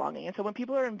sense of belonging. And so when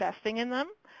people are investing in them,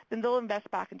 then they'll invest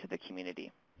back into the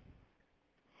community.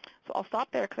 So I'll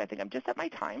stop there because I think I'm just at my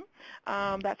time.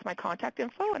 That's my contact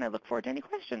info, and I look forward to any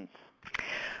questions.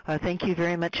 Thank you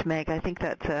very much, Meg. I think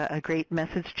that's a great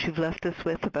message you've left us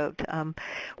with about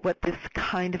what this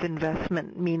kind of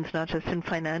investment means, not just in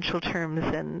financial terms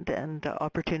and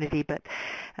opportunity, but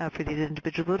for these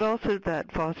individuals, but also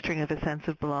that fostering of a sense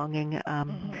of belonging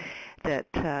that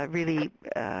really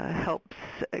helps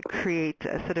create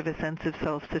a sort of a sense of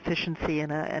self-sufficiency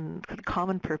and a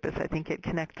common purpose. I think it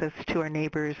connects us to our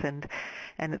neighbors, and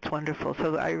it's wonderful.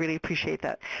 So I really appreciate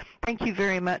that. Thank you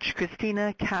very much,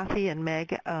 Christina, Kathy, and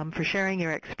Meg, for sharing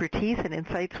your expertise and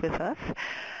insights with us.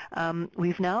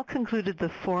 We've now concluded the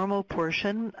formal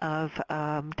portion of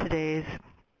today's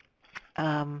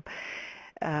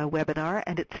webinar,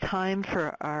 and it's time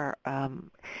for our,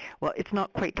 well, it's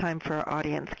not quite time for our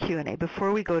audience Q&A.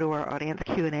 Before we go to our audience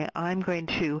Q&A, I'm going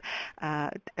to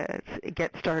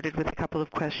get started with a couple of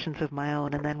questions of my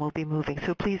own, and then we'll be moving.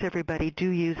 So please, everybody, do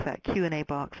use that Q&A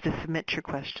box to submit your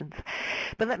questions.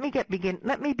 But let me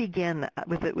begin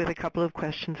with a couple of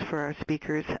questions for our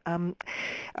speakers.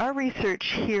 Our research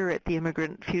here at the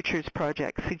Immigrant Futures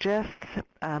Project suggests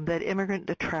that immigrant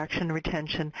attraction and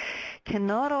retention can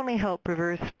not only help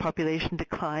reverse population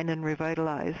decline and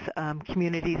revitalize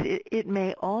communities, it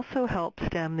may also help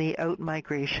stem the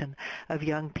out-migration of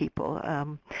young people,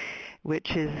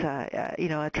 which is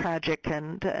a tragic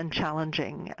and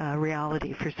challenging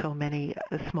reality for so many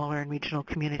smaller and regional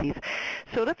communities.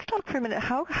 So let's talk for a minute.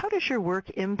 How does your work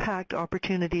impact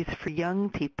opportunities for young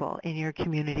people in your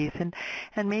communities?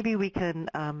 And maybe we can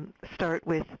start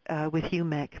with you,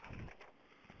 Meg.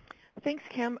 Thanks,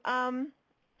 Kim.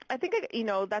 I think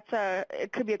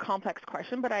it could be a complex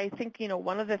question, but I think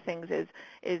one of the things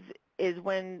is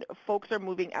when folks are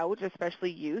moving out,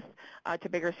 especially youth, to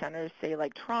bigger centers, say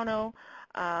like Toronto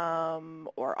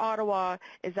or Ottawa,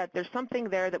 is that there's something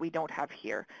there that we don't have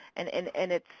here, and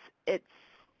it's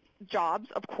jobs,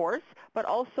 of course, but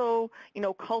also,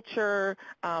 culture,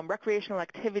 recreational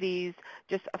activities,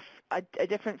 just a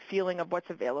different feeling of what's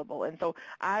available. And so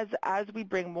as we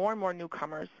bring more and more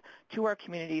newcomers to our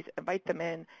communities, invite them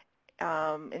in,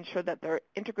 ensure that they're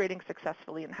integrating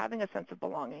successfully and having a sense of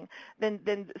belonging,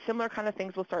 then similar kind of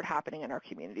things will start happening in our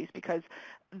communities, because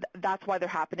that's why they're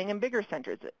happening in bigger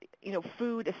centers.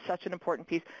 Food is such an important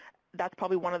piece. That's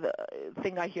probably one of the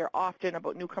things I hear often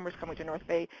about newcomers coming to North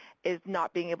Bay, is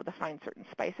not being able to find certain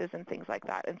spices and things like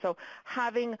that. And so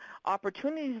having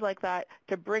opportunities like that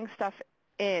to bring stuff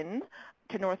in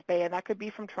to North Bay, and that could be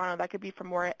from Toronto, that could be from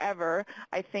wherever,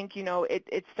 I think,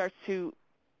 it starts to,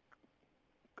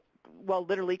 well,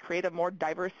 literally create a more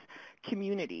diverse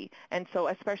community. And so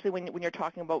especially when you're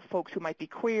talking about folks who might be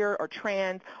queer or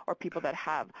trans or people that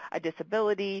have a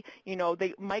disability,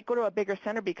 they might go to a bigger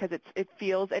center because it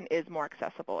feels and is more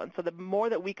accessible. And so the more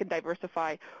that we can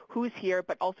diversify who's here,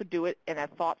 but also do it in a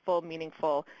thoughtful,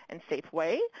 meaningful, and safe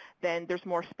way, then there's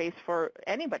more space for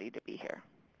anybody to be here.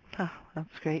 Oh,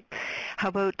 that's great. How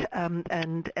about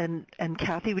and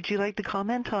Kathy, would you like to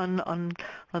comment on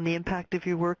the impact of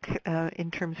your work in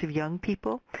terms of young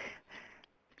people?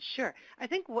 Sure. I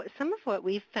think some of what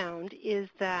we've found is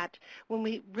that when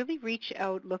we really reach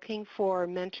out looking for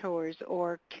mentors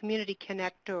or community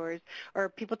connectors or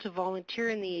people to volunteer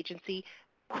in the agency,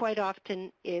 quite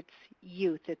often it's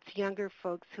youth. It's younger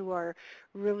folks who are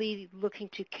really looking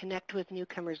to connect with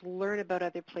newcomers, learn about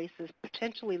other places,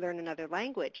 potentially learn another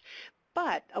language.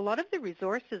 But a lot of the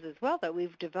resources as well that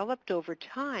we've developed over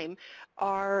time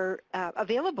are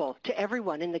available to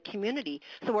everyone in the community.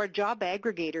 So our job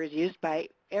aggregator is used by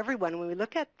everyone. When we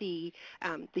look at the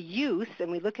use and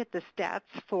we look at the stats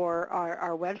for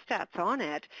our web stats on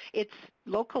it, it's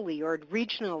locally or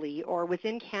regionally or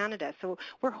within Canada. So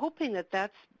we're hoping that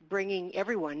that's bringing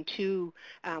everyone to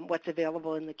what's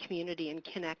available in the community and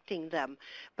connecting them.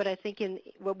 But I think in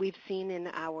what we've seen in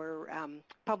our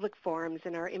public forums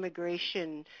and our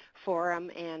immigration forum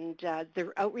and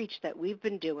the outreach that we've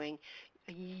been doing,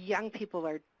 young people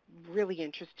are really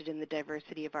interested in the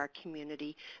diversity of our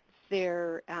community.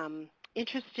 They're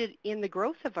interested in the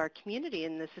growth of our community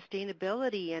and the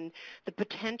sustainability and the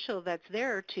potential that's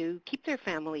there to keep their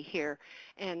family here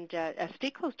and stay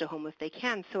close to home if they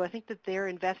can. So I think that they're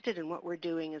invested in what we're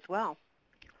doing as well.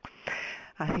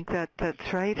 I think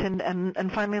that's right.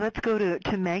 And finally, let's go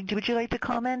to Meg. Would you like to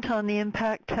comment on the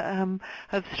impact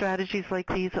of strategies like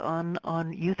these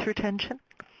on youth retention?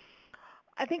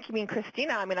 I think you mean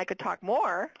Christina. I mean, I could talk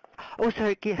more. Oh,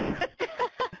 sorry, yes.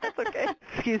 That's okay.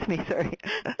 Excuse me, sorry.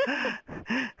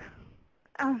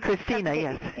 Christina, okay.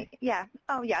 yes. Yeah.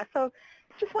 Oh, yeah. So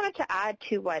just wanted to add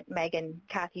to what Meg and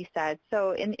Kathy said.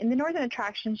 So in the Northern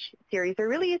Attraction series, there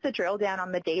really is a drill down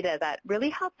on the data that really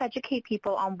helps educate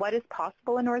people on what is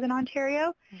possible in Northern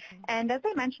Ontario. Mm-hmm. And as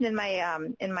I mentioned in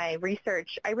my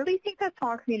research, I really think that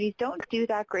smaller communities don't do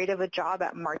that great of a job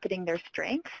at marketing their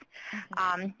strengths.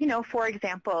 Mm-hmm. For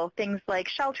example, things like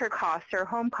shelter costs or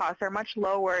home costs are much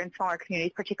lower in smaller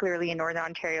communities, particularly in Northern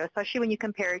Ontario, especially when you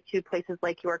compare it to places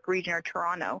like York Region or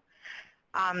Toronto.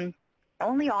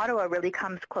 Only Ottawa really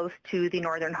comes close to the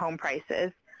northern home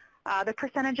prices. The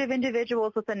percentage of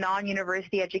individuals with a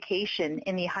non-university education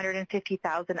in the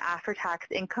 150,000 after-tax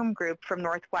income group from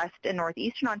Northwest and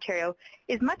Northeastern Ontario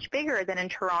is much bigger than in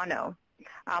Toronto,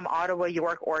 Ottawa,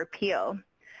 York, or Peel.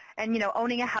 And,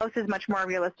 owning a house is much more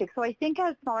realistic. So I think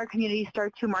as smaller communities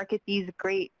start to market these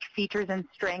great features and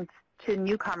strengths to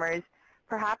newcomers,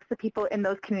 perhaps the people in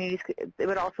those communities, it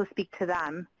would also speak to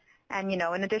them. And, in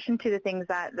addition to the things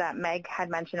that Meg had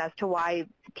mentioned as to why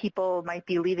people might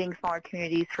be leaving smaller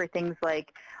communities for things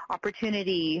like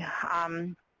opportunity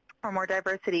or more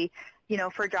diversity,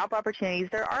 for job opportunities,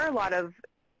 there are a lot of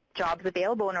jobs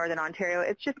available in Northern Ontario.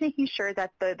 It's just making sure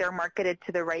that they're marketed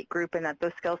to the right group and that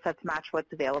those skill sets match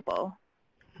what's available.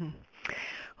 Mm-hmm.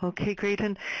 Okay, great.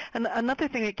 And another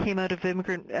thing that came out of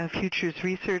Immigrant Futures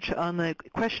research on the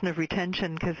question of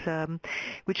retention,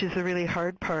 which is the really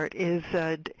hard part, is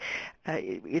a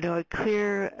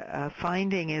clear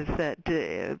finding is that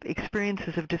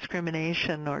experiences of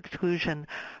discrimination or exclusion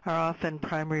are often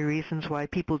primary reasons why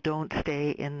people don't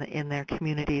stay in their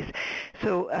communities.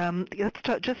 So let's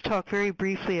just talk very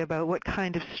briefly about what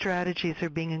kind of strategies are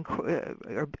being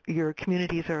or your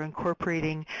communities are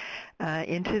incorporating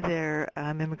into their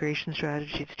immigration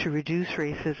strategies to reduce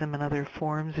racism and other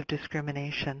forms of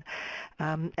discrimination.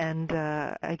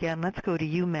 Again, let's go to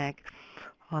you, Meg,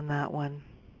 on that one.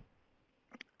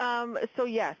 So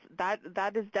yes,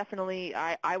 that is definitely,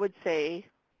 I would say,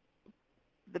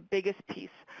 the biggest piece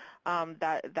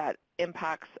that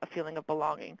impacts a feeling of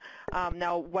belonging.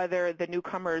 Now, whether the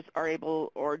newcomers are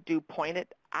able or do point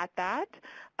it at that,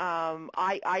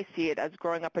 I see it as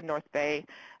growing up in North Bay,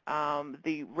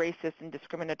 the racist and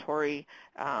discriminatory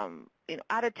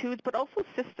attitudes, but also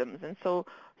systems. And so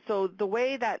the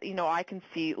way that I can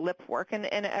see LIP work,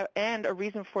 and a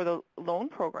reason for the loan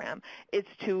program is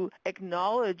to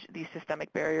acknowledge these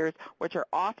systemic barriers, which are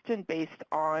often based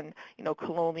on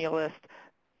colonialist,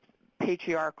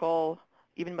 patriarchal,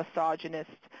 even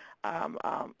misogynist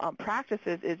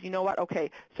practices. Is okay,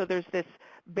 so there's this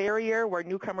barrier where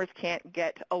newcomers can't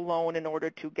get a loan in order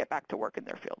to get back to work in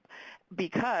their field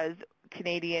because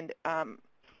Canadian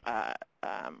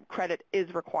credit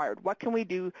is required. What can we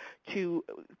do to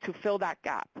fill that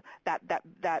gap,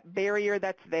 that barrier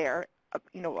that's there?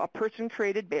 A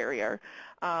person-created barrier.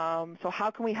 So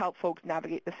how can we help folks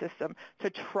navigate the system to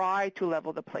try to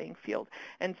level the playing field?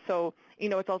 And so,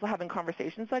 it's also having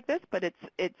conversations like this, but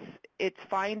it's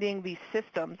finding these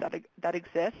systems that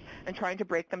exist and trying to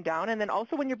break them down. And then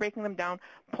also when you're breaking them down,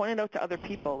 point it out to other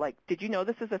people. Like, did you know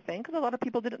this is a thing? Because a lot of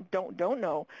people don't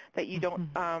know that you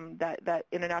don't that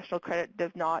international credit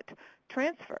does not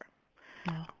transfer.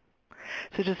 Oh.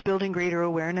 So just building greater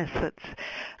awareness, that's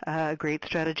a great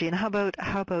strategy. And how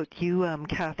about you,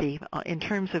 Kathy, in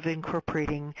terms of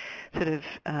incorporating sort of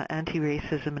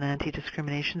anti-racism and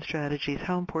anti-discrimination strategies?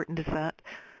 How important is that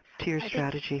to your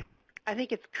strategy? I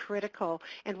think it's critical.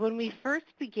 And when we first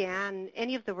began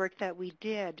any of the work that we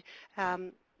did,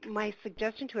 my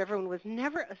suggestion to everyone was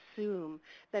never assume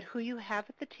that who you have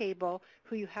at the table,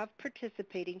 who you have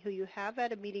participating, who you have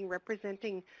at a meeting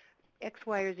representing X,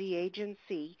 Y, or Z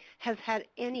agency has had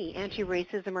any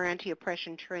anti-racism or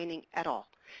anti-oppression training at all.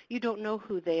 You don't know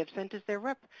who they have sent as their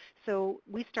rep. So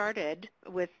we started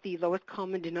with the lowest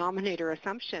common denominator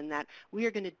assumption that we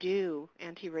are going to do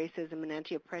anti-racism and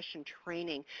anti-oppression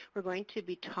training. We're going to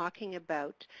be talking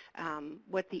about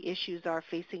what the issues are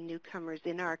facing newcomers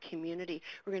in our community.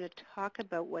 We're going to talk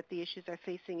about what the issues are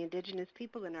facing Indigenous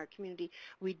people in our community.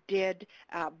 We did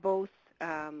both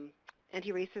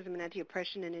anti-racism and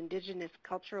anti-oppression and Indigenous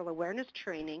cultural awareness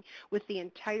training with the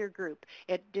entire group.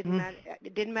 It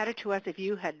didn't matter to us if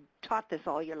you had taught this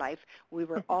all your life. We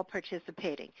were all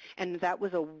participating, and that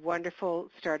was a wonderful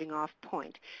starting off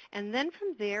point. And then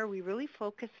from there, we really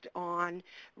focused on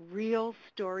real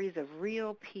stories of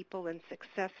real people and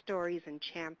success stories and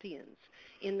champions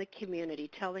in the community,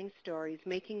 telling stories,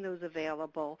 making those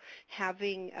available,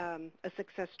 having a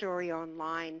success story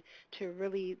online to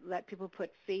really let people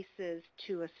put faces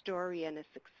to a story and a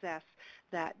success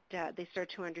that they start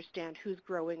to understand who's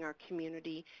growing our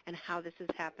community and how this is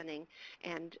happening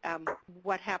and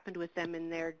what happened with them in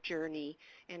their journey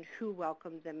and who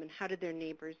welcomed them and how did their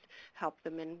neighbors help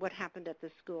them and what happened at the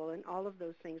school and all of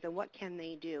those things and what can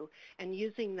they do. And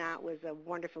using that was a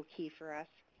wonderful key for us.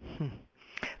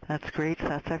 That's great.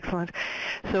 That's excellent.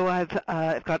 So I've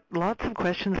got lots of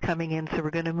questions coming in, so we're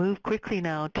going to move quickly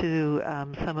now to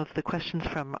some of the questions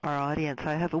from our audience.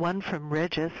 I have one from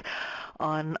Regis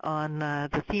on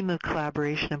the theme of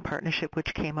collaboration and partnership,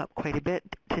 which came up quite a bit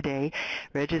today.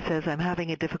 Regis says, I'm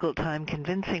having a difficult time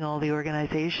convincing all the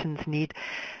organizations need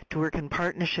to work in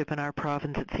partnership in our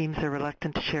province. It seems they're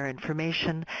reluctant to share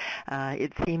information.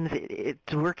 It seems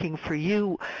it's working for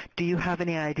you. Do you have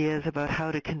any ideas about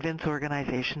how to convince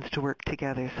organizations to work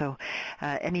together? So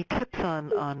any tips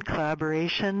on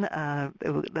collaboration?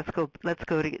 Let's go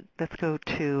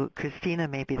to Christina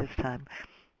maybe this time.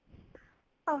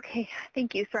 Okay,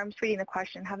 thank you. So I'm just reading the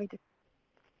question.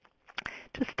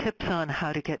 Just tips on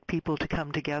how to get people to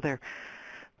come together.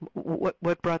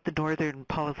 What brought the Northern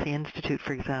Policy Institute,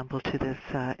 for example, to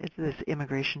this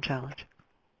immigration challenge?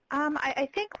 I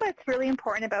think what's really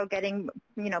important about getting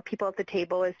people at the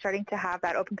table is starting to have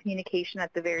that open communication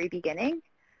at the very beginning.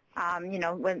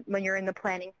 When you're in the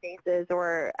planning phases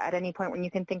or at any point when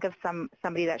you can think of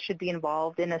somebody that should be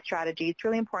involved in a strategy, it's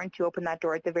really important to open that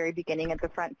door at the very beginning at the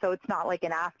front. So it's not like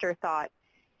an afterthought.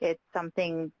 It's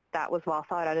something that was well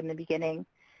thought out in the beginning.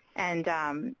 And,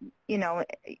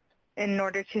 in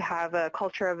order to have a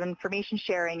culture of information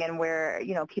sharing and where,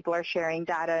 people are sharing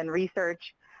data and research,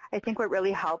 I think what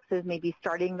really helps is maybe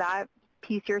starting that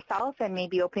piece yourself and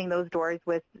maybe opening those doors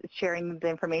with sharing the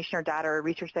information or data or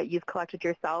research that you've collected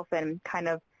yourself and kind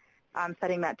of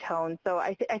setting that tone. So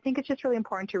I think it's just really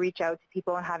important to reach out to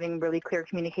people and having really clear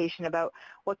communication about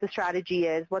what the strategy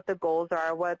is, what the goals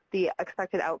are, what the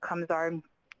expected outcomes are,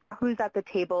 who's at the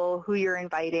table, who you're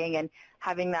inviting, and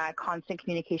having that constant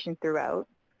communication throughout.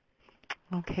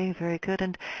 Okay, very good.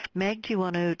 And Meg, do you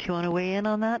want to weigh in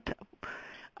on that?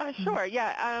 Sure,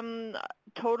 yeah.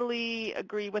 Totally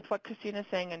agree with what Christina's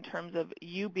saying in terms of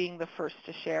you being the first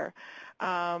to share.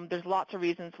 There's lots of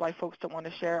reasons why folks don't want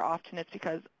to share. Often it's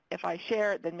because if I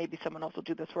share, then maybe someone else will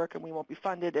do this work and we won't be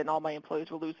funded and all my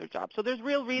employees will lose their jobs. So there's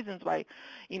real reasons why,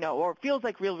 or it feels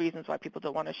like real reasons why people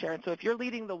don't want to share. And so if you're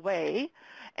leading the way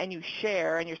and you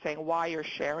share and you're saying why you're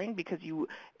sharing because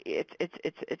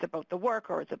it's about the work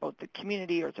or it's about the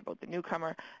community or it's about the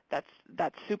newcomer,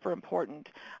 that's super important.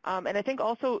 And I think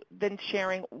also then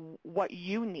sharing what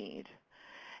you need.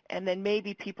 And then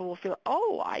maybe people will feel,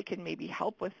 oh, I can maybe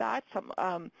help with that.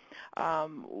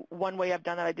 One way I've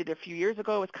done that, I did a few years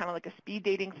ago, was kind of like a speed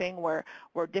dating thing where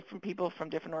different people from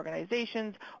different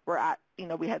organizations were at,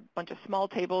 we had a bunch of small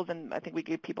tables, and I think we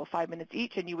gave people 5 minutes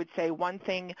each, and you would say one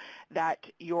thing that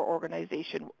your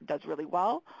organization does really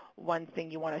well, one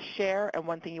thing you want to share, and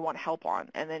one thing you want help on.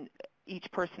 And then each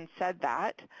person said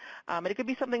that, and it could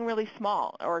be something really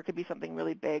small or it could be something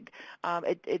really big.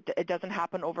 It doesn't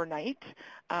happen overnight,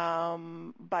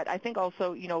 but I think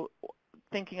also,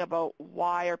 thinking about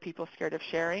why are people scared of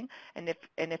sharing, and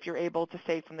if you're able to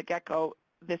say from the get-go,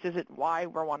 this isn't why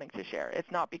we're wanting to share.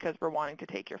 It's not because we're wanting to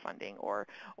take your funding or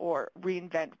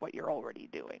reinvent what you're already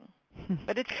doing.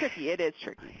 But it's tricky. It is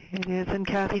tricky. It is. And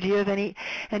Kathy, do you have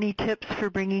any tips for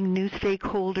bringing new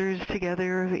stakeholders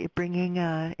together,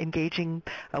 engaging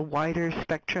a wider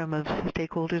spectrum of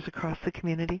stakeholders across the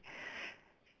community?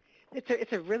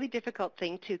 It's a really difficult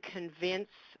thing to convince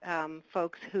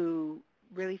folks who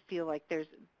really feel like there's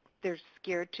they're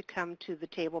scared to come to the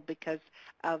table because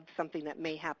of something that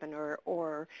may happen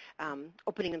or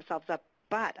opening themselves up.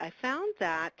 But I found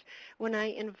that when I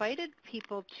invited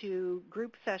people to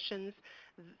group sessions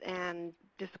and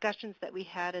discussions that we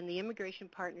had in the Immigration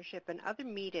Partnership and other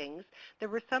meetings, there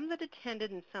were some that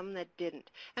attended and some that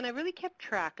didn't. And I really kept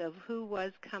track of who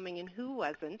was coming and who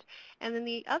wasn't. And then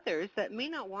the others that may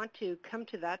not want to come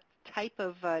to that type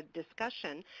of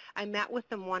discussion, I met with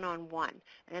them one-on-one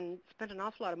and spent an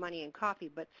awful lot of money in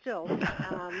coffee, but still,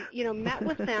 met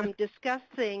with them, discussed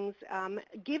things,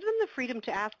 gave them the freedom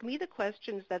to ask me the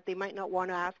questions that they might not want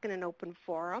to ask in an open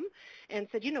forum, and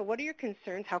said, what are your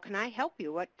concerns? How can I help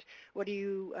you? What are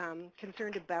you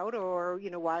concerned about, or,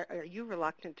 why are you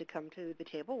reluctant to come to the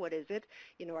table? What is it?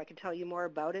 I can tell you more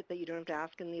about it that you don't have to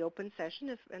ask in the open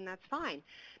session, and that's fine.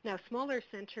 Now, smaller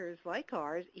centers like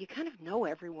ours, you kind of know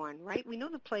everyone, right? We know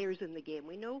the players in the game.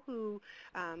 We know who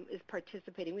is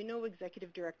participating. We know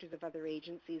executive directors of other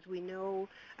agencies. We know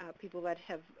people that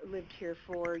have lived here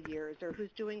for years or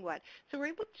who's doing what. So we're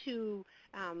able to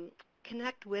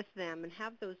connect with them and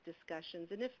have those discussions.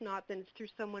 And if not, then it's through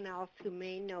someone else who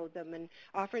may know them and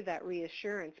offer that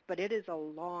reassurance. But it is a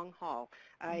long haul.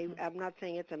 I'm not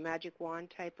saying it's a magic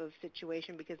wand type of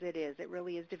situation, because it is. It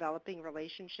really is developing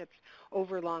relationships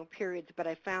over long periods. But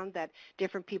I found that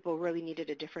different people really needed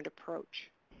a different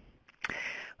approach.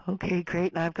 Okay,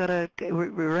 great. Now we're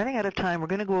running out of time. We're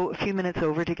going to go a few minutes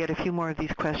over to get a few more of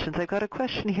these questions. I've got a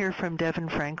question here from Devin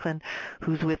Franklin,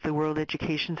 who's with the World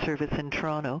Education Service in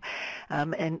Toronto.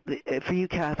 And for you,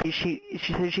 Kathy, she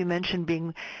says you mentioned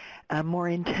being more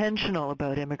intentional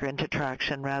about immigrant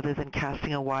attraction rather than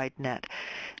casting a wide net.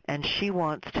 And she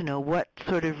wants to know what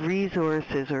sort of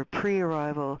resources or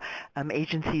pre-arrival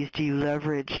agencies do you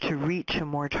leverage to reach a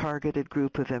more targeted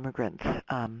group of immigrants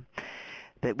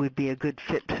that would be a good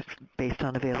fit based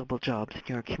on available jobs in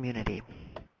your community?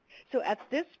 So at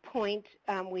this point,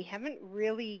 we haven't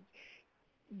really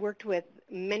worked with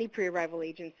many pre-arrival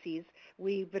agencies.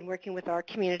 We've been working with our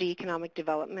Community Economic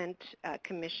Development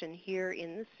Commission here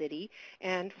in the city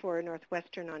and for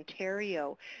Northwestern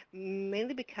Ontario,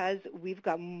 mainly because we've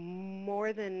got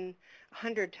more than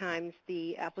 100 times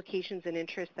the applications and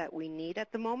interest that we need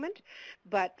at the moment.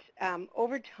 But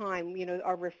over time,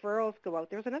 our referrals go out.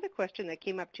 There was another question that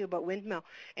came up too about Windmill,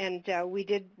 and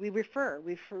we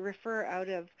refer out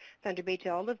of Thunder Bay to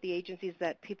all of the agencies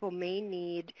that people may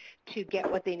need to get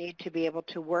what they need to be able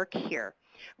to work here.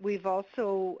 We've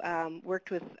also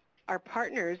worked with our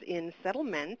partners in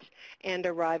settlement and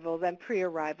arrival, then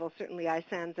pre-arrival, certainly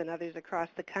ISANs and others across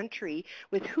the country,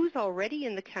 with who's already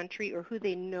in the country or who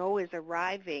they know is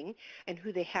arriving and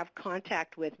who they have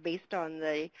contact with based on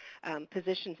the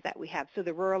positions that we have. So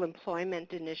the Rural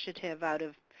Employment Initiative out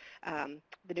of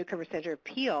the Newcomer Center of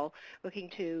Peel,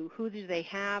 looking to who do they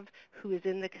have, who is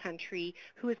in the country,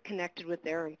 who is connected with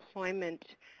their employment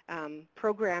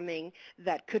programming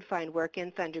that could find work in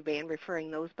Thunder Bay, and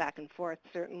referring those back and forth,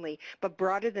 certainly. But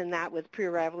broader than that, with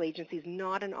pre-arrival agencies,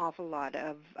 not an awful lot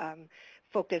of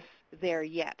focus there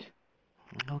yet.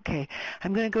 Okay.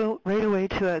 I'm going to go right away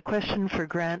to a question for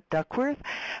Grant Duckworth.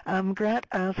 Grant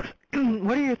asks,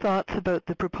 what are your thoughts about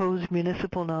the proposed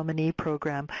municipal nominee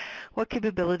program? What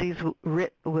capabilities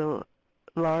will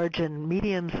large and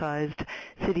medium-sized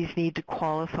cities need to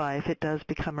qualify if it does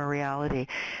become a reality?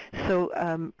 So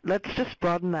let's just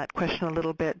broaden that question a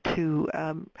little bit to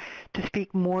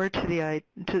speak more to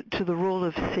the role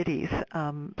of cities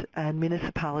and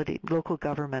municipality, local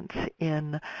governments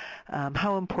in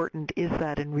how important is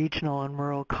that in regional and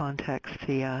rural contexts,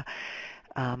 the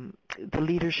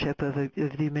leadership of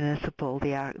the municipal,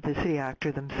 the city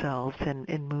actor themselves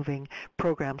in moving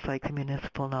programs like the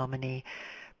municipal nominee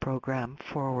program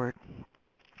forward.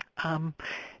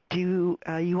 Do you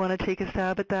want to take a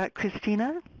stab at that,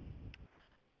 Christina?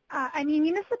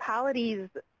 Municipalities,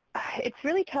 it's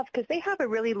really tough because they have a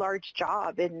really large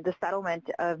job in the settlement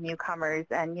of newcomers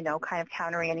and, kind of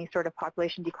countering any sort of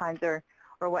population declines or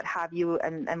what have you,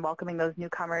 and welcoming those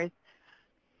newcomers.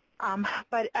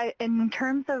 But in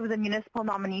terms of the municipal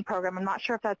nominee program, I'm not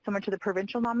sure if that's so much of the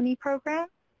provincial nominee program.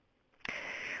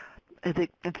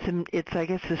 It's I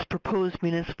guess this proposed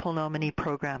municipal nominee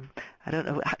program. I don't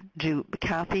know.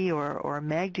 Kathy or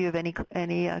Meg, do you have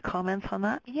any comments on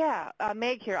that? Yeah,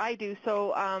 Meg here. I do.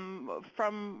 So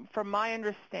from my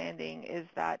understanding is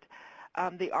that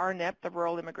the RNIP, the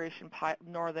Rural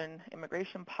Northern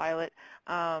Immigration Pilot,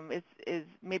 is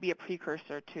maybe a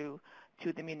precursor to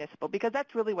the municipal, because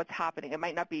that's really what's happening. It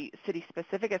might not be city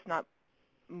specific. It's not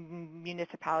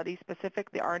municipality specific,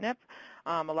 the RNIP.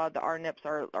 A lot of the RNIPs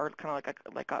are kind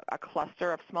of like a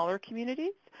cluster of smaller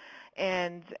communities.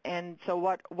 And so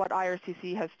what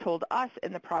IRCC has told us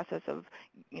in the process of,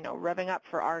 revving up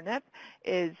for RNIP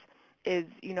is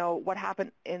what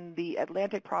happened in the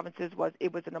Atlantic provinces was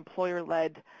it was an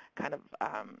employer-led kind of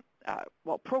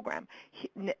program.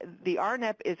 The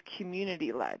RNIP is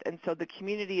community-led, and so the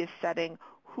community is setting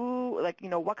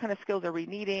what kind of skills are we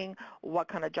needing, what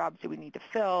kind of jobs do we need to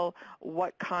fill,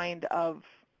 what kind of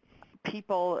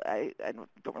people, I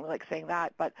don't really like saying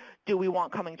that, but do we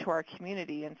want coming to our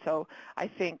community? And so I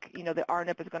think, the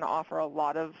RNIP is going to offer a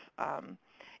lot of,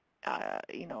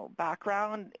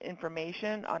 background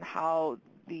information on how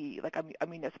a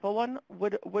municipal one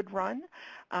would run.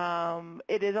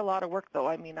 It is a lot of work, though.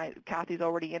 I mean, Kathy's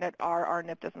already in it. Our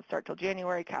RNIP doesn't start till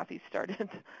January. Kathy started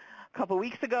a couple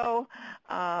weeks ago.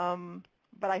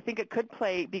 But I think it could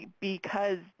play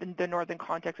because the northern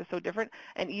context is so different,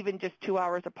 and even just 2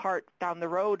 hours apart down the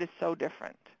road is so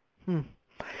different.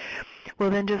 Well,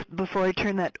 then just before I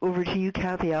turn that over to you,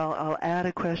 Kathy, I'll add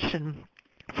a question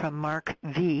from Mark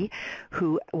V.,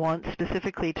 who wants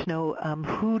specifically to know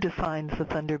who defines the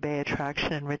Thunder Bay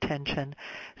attraction and retention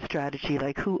strategy,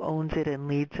 like who owns it and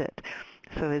leads it.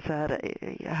 So is that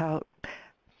how...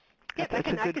 Yes, That's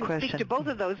a good question. Speak to both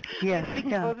of those. Yes,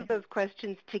 speak to both of those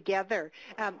questions together.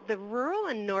 The rural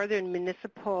and northern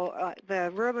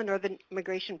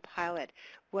immigration pilot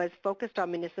was focused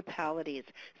on municipalities.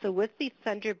 So with the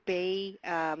Thunder Bay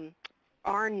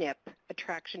RNIP,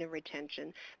 attraction and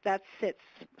retention, that sits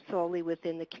solely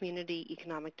within the Community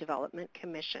Economic Development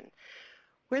Commission.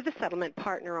 We're the settlement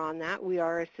partner on that. We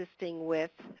are assisting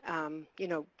with,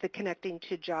 the connecting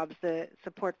to jobs, the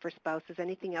support for spouses,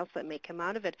 anything else that may come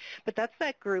out of it. But that's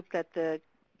that group that the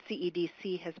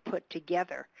CEDC has put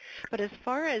together. But as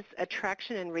far as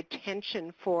attraction and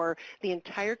retention for the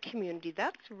entire community,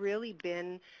 that's really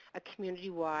been a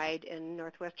community-wide and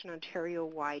Northwestern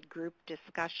Ontario-wide group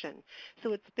discussion.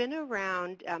 So it's been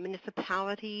around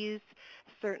municipalities,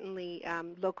 certainly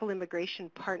local immigration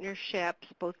partnerships,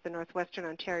 both the Northwestern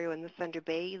Ontario and the Thunder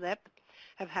Bay LIP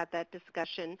have had that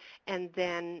discussion, and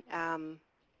then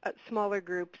smaller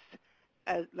groups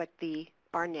like the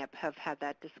RNIP have had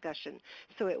that discussion.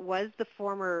 So it was the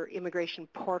former immigration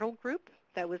portal group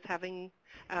that was having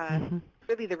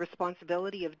really the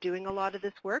responsibility of doing a lot of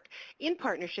this work in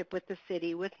partnership with the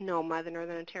city, with NOMA, the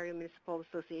Northern Ontario Municipal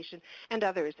Association, and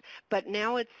others. But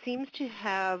now it seems to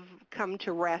have come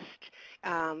to rest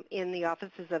in the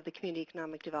offices of the Community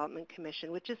Economic Development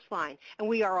Commission, which is fine. And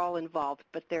we are all involved,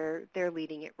 but they're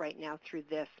leading it right now through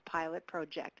this pilot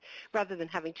project, rather than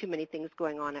having too many things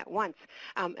going on at once.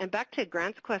 And back to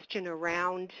Grant's question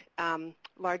around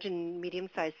large and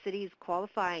medium-sized cities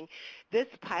qualifying, this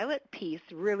pilot piece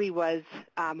really was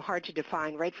hard to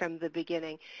define right from the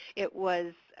beginning. It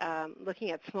was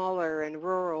looking at smaller and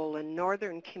rural and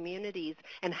northern communities,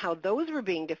 and how those were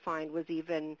being defined was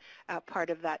even part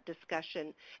of that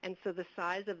discussion. And so the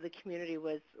size of the community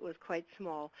was quite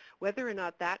small. Whether or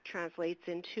not that translates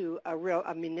into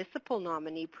a municipal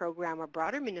nominee program or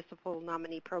broader municipal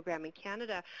nominee program in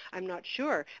Canada, I'm not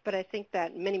sure. But I think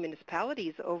that many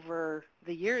municipalities over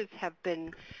the years have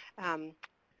been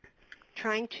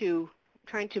trying to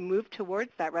move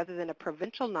towards that rather than a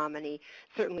provincial nominee.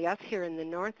 Certainly us here in the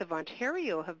north of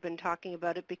Ontario have been talking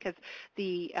about it, because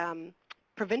the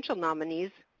provincial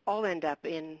nominees all end up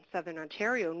in southern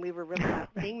Ontario, and we were really not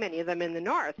seeing many of them in the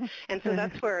north. And so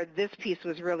that's where this piece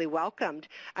was really welcomed.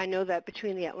 I know that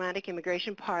between the Atlantic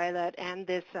immigration pilot and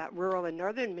this rural and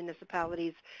northern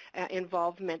municipalities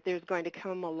involvement, there's going to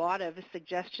come a lot of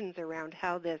suggestions around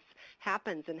how this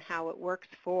happens and how it works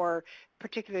for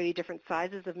particularly different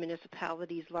sizes of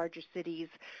municipalities, larger cities,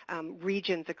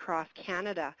 regions across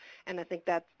Canada. And I think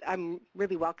I'm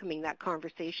really welcoming that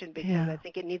conversation, because I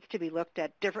think it needs to be looked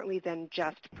at differently than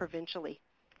just provincially.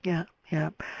 Yeah.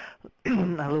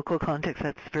 A local context,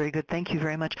 that's very good. Thank you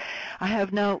very much. I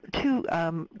have now two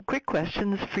quick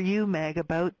questions for you, Meg,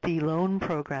 about the loan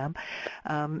program.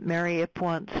 Mary Ip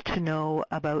wants to know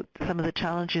about some of the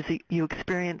challenges that you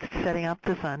experienced setting up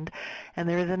the fund. And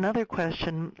there is another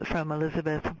question from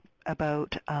Elizabeth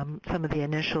about some of the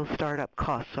initial startup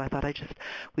costs. So I thought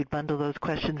we'd bundle those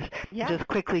questions. Yeah. Just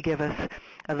quickly give us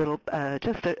a little,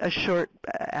 just a short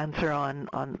answer on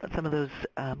some of those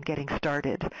getting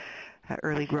started,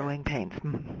 early growing pains.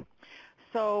 Mm-hmm.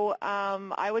 So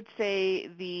I would say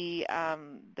the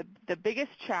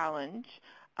biggest challenge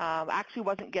actually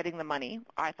wasn't getting the money.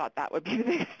 I thought that would be the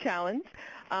biggest challenge.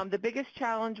 The biggest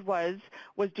challenge was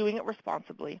doing it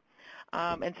responsibly.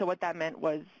 And so what that meant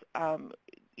was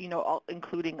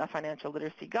including a financial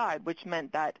literacy guide, which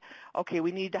meant that, okay,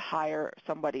 we need to hire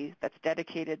somebody that's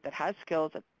dedicated, that has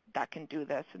skills, that can do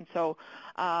this. And so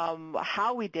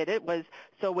how we did it was,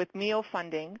 so with MEO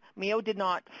funding, MEO did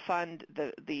not fund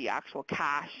the actual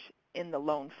cash in the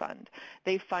loan fund.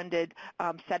 They funded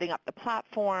setting up the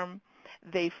platform.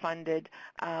 They funded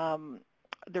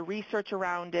the research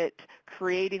around it,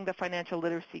 creating the financial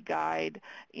literacy guide,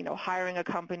 hiring a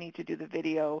company to do the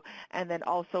video, and then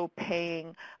also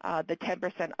paying the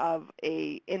 10% of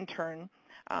a intern,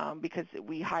 because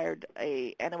we hired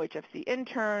a NOHFC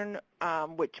intern,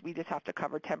 which we just have to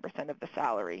cover 10% of the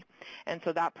salary. And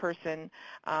so that person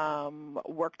I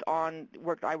worked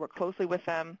closely with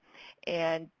them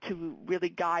and to really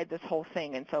guide this whole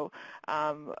thing. And so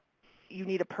you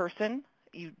need a person.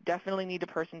 You definitely need a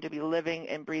person to be living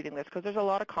and breathing this, because there's a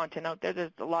lot of content out there.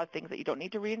 There's a lot of things that you don't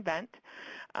need to reinvent.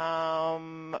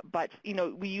 But,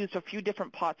 we used a few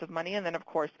different pots of money, and then, of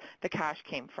course, the cash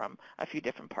came from a few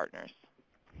different partners.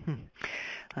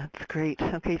 That's great.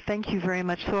 Okay, thank you very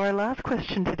much. So our last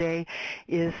question today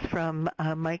is from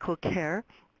Michael Kerr.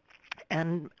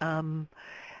 And,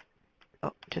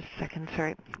 just a second,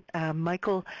 sorry.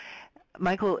 Michael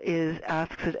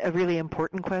asks a really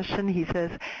important question. He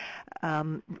says,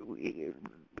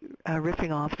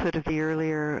 riffing off sort of the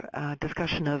earlier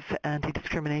discussion of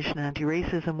anti-discrimination,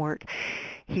 anti-racism work,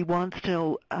 he wants to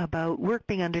know about work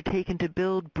being undertaken to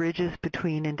build bridges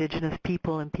between Indigenous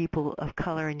people and people of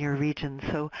color in your region.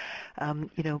 So,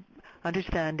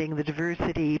 understanding the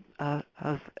diversity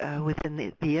within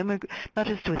the not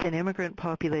just within immigrant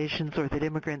populations or that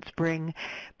immigrants bring,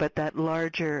 but that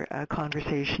larger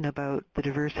conversation about the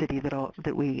diversity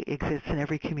that we exist in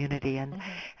every community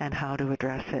and how to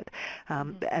address it.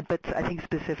 But I think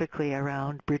specifically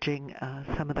around bridging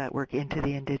some of that work into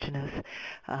the Indigenous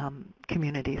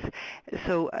communities.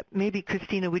 So maybe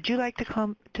Christina, would you like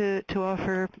to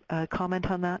offer a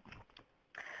comment on that?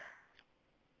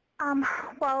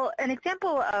 Well, an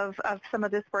example of some of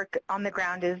this work on the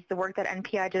ground is the work that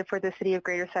NPI did for the City of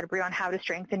Greater Sudbury on how to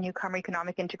strengthen newcomer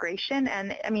economic integration.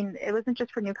 And, it wasn't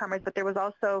just for newcomers, but there was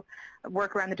also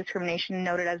work around the discrimination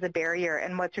noted as a barrier,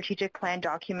 and what strategic plans,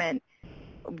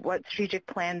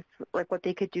 like what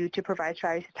they could do to provide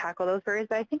strategies to tackle those barriers.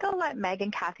 But I think I'll let Meg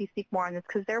and Kathy speak more on this,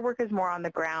 because their work is more on the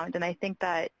ground, and I think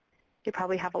that they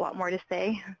probably have a lot more to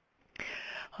say.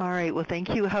 All right. Well, thank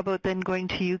you. How about then going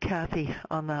to you, Kathy,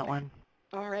 on that one?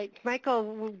 All right.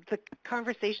 Michael, the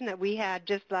conversation that we had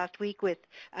just last week with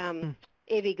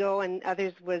AVGO and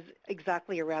others was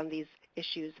exactly around these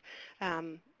issues.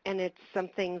 And it's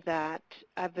something that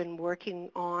I've been working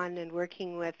on and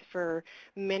working with for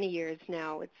many years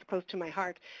now. It's close to my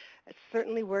heart.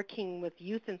 Certainly working with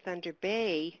youth in Thunder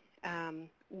Bay,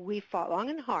 we fought long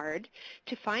and hard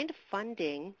to find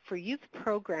funding for youth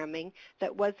programming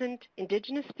that wasn't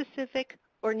Indigenous specific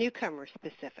or newcomer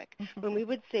specific. When we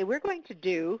would say, we're going to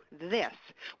do this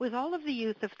with all of the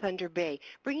youth of Thunder Bay,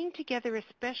 bringing together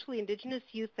especially Indigenous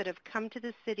youth that have come to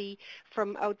the city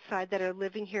from outside that are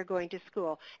living here going to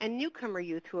school, and newcomer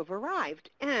youth who have arrived.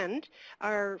 And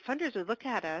our funders would look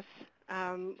at us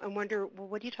and wonder, well,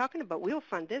 what are you talking about? We'll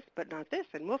fund this, but not this,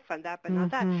 and we'll fund that, but not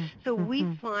that. So we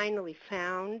finally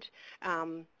found,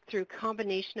 through a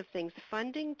combination of things,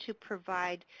 funding to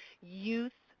provide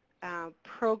youth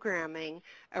programming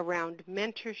around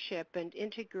mentorship and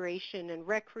integration and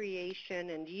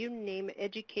recreation and you name it,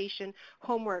 education,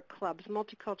 homework clubs,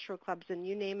 multicultural clubs, and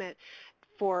you name it,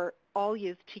 for all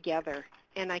youth together.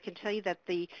 And I can tell you that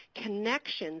the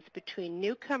connections between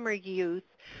newcomer youth,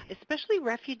 especially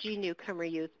refugee newcomer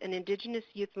youth, and Indigenous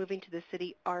youth moving to the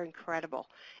city are incredible.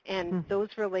 And those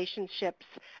relationships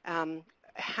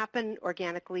happen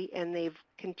organically, and they've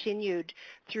continued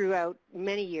throughout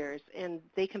many years. And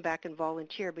they come back and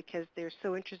volunteer because they're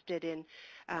so interested in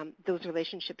those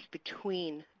relationships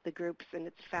between the groups, and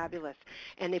it's fabulous.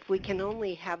 And if we can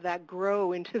only have that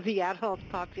grow into the adult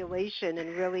population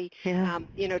and really,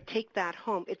 take that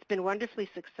home, it's been wonderfully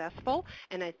successful.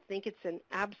 And I think it's an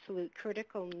absolute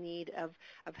critical need of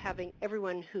having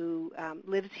everyone who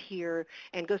lives here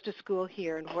and goes to school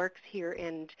here and works here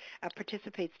and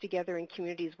participates together in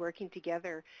communities working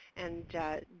together. And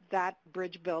that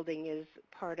bridge building is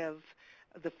part of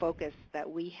the focus that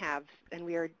we have, and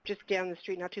we are just down the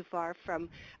street, not too far from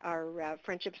our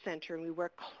Friendship Center, and we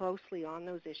work closely on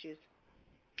those issues.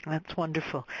 That's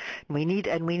wonderful. We need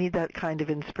that kind of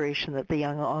inspiration that the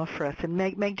young offer us. And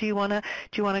Meg, do you want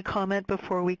to comment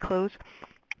before we close?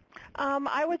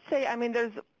 I would say,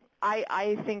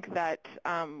 I think that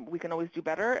we can always do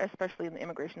better, especially in the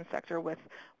immigration sector, with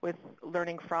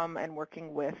learning from and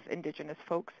working with Indigenous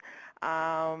folks.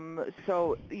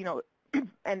 So,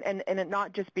 and it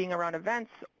not just being around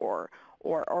events or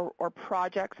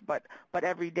projects, but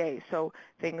every day. So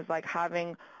things like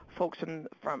having folks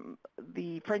from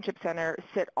the Friendship Center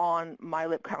sit on my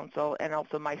LIP Council, and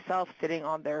also myself sitting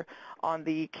on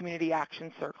the Community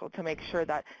Action Circle, to make sure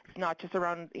that it's not just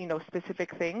around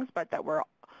specific things, but that we're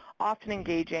often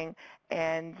engaging,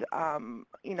 and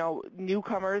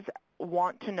newcomers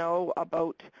want to know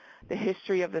about the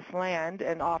history of this land,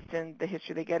 and often the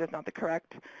history they get is not the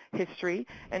correct history.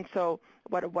 And so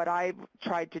what I've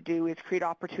tried to do is create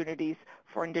opportunities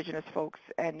for Indigenous folks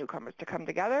and newcomers to come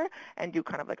together and do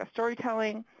kind of like a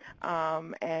storytelling,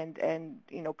 and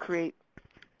create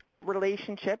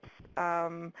relationships,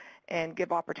 and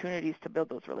give opportunities to build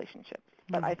those relationships.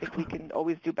 But I think we can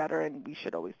always do better, and we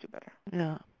should always do better.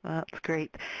 Yeah, that's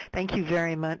great. Thank you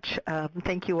very much.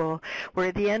 Thank you all. We're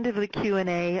at the end of the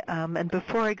Q&A, and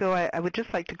before I go, I would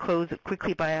just like to close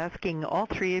quickly by asking all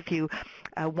three of you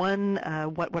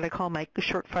what I call my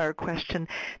short fire question,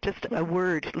 just a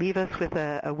word. Leave us with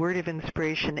a word of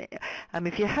inspiration.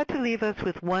 If you had to leave us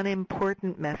with one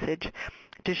important message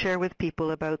to share with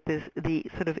people about the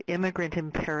sort of immigrant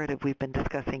imperative we've been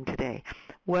discussing today,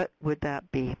 what would that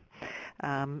be?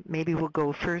 Maybe we'll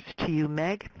go first to you,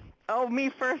 Meg. Oh,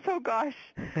 me first? Oh, gosh.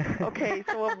 Okay,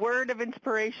 so a word of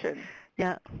inspiration.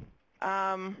 Yeah.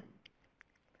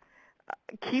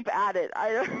 Keep at it.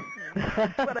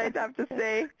 That's what I'd have to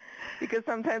say, because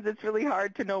sometimes it's really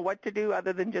hard to know what to do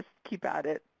other than just keep at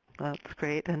it. That's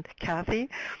great. And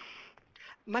Kathy?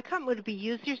 My comment would be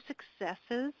use your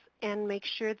successes and make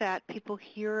sure that people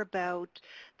hear about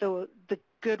the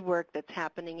good work that's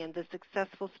happening and the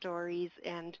successful stories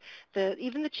and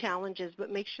even the challenges, but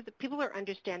make sure that people are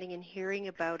understanding and hearing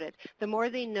about it. The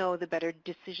more they know, the better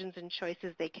decisions and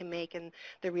choices they can make, and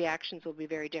the reactions will be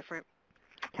very different.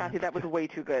 Kathy, that was way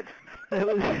too good.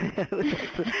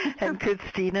 And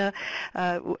Christina,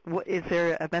 is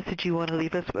there a message you want to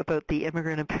leave us about the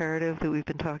immigrant imperative that we've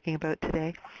been talking about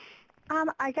today?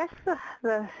 I guess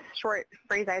the short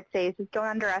phrase I'd say is just don't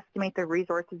underestimate the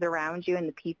resources around you and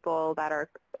the people that are,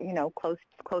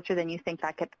 closer than you think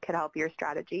that could help your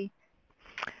strategy.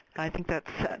 I think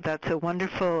that's a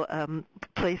wonderful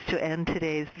place to end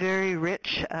today's very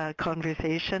rich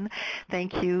conversation.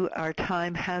 Thank you. Our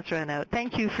time has run out.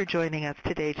 Thank you for joining us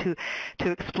today to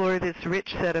explore this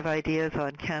rich set of ideas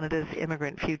on Canada's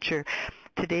immigrant future.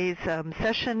 Today's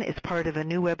session is part of a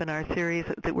new webinar series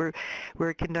that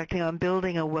we're conducting on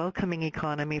building a welcoming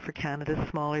economy for Canada's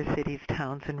smaller cities,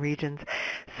 towns, and regions.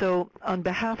 So on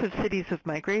behalf of Cities of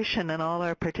Migration and all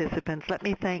our participants, let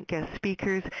me thank guest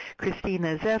speakers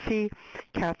Christina Zeffi,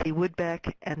 Kathy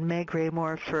Woodbeck, and Meg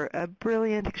Raymore for a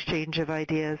brilliant exchange of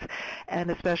ideas, and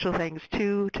a special thanks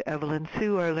to Evelyn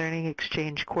Sue, our Learning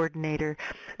Exchange Coordinator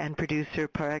and producer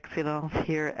par excellence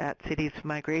here at Cities of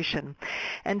Migration.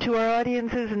 And to our audience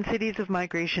in Cities of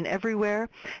Migration everywhere,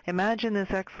 imagine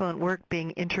this excellent work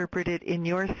being interpreted in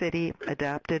your city,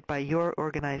 adapted by your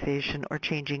organization, or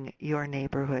changing your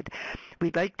neighborhood.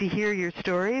 We'd like to hear your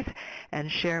stories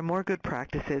and share more good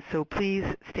practices, so please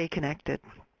stay connected.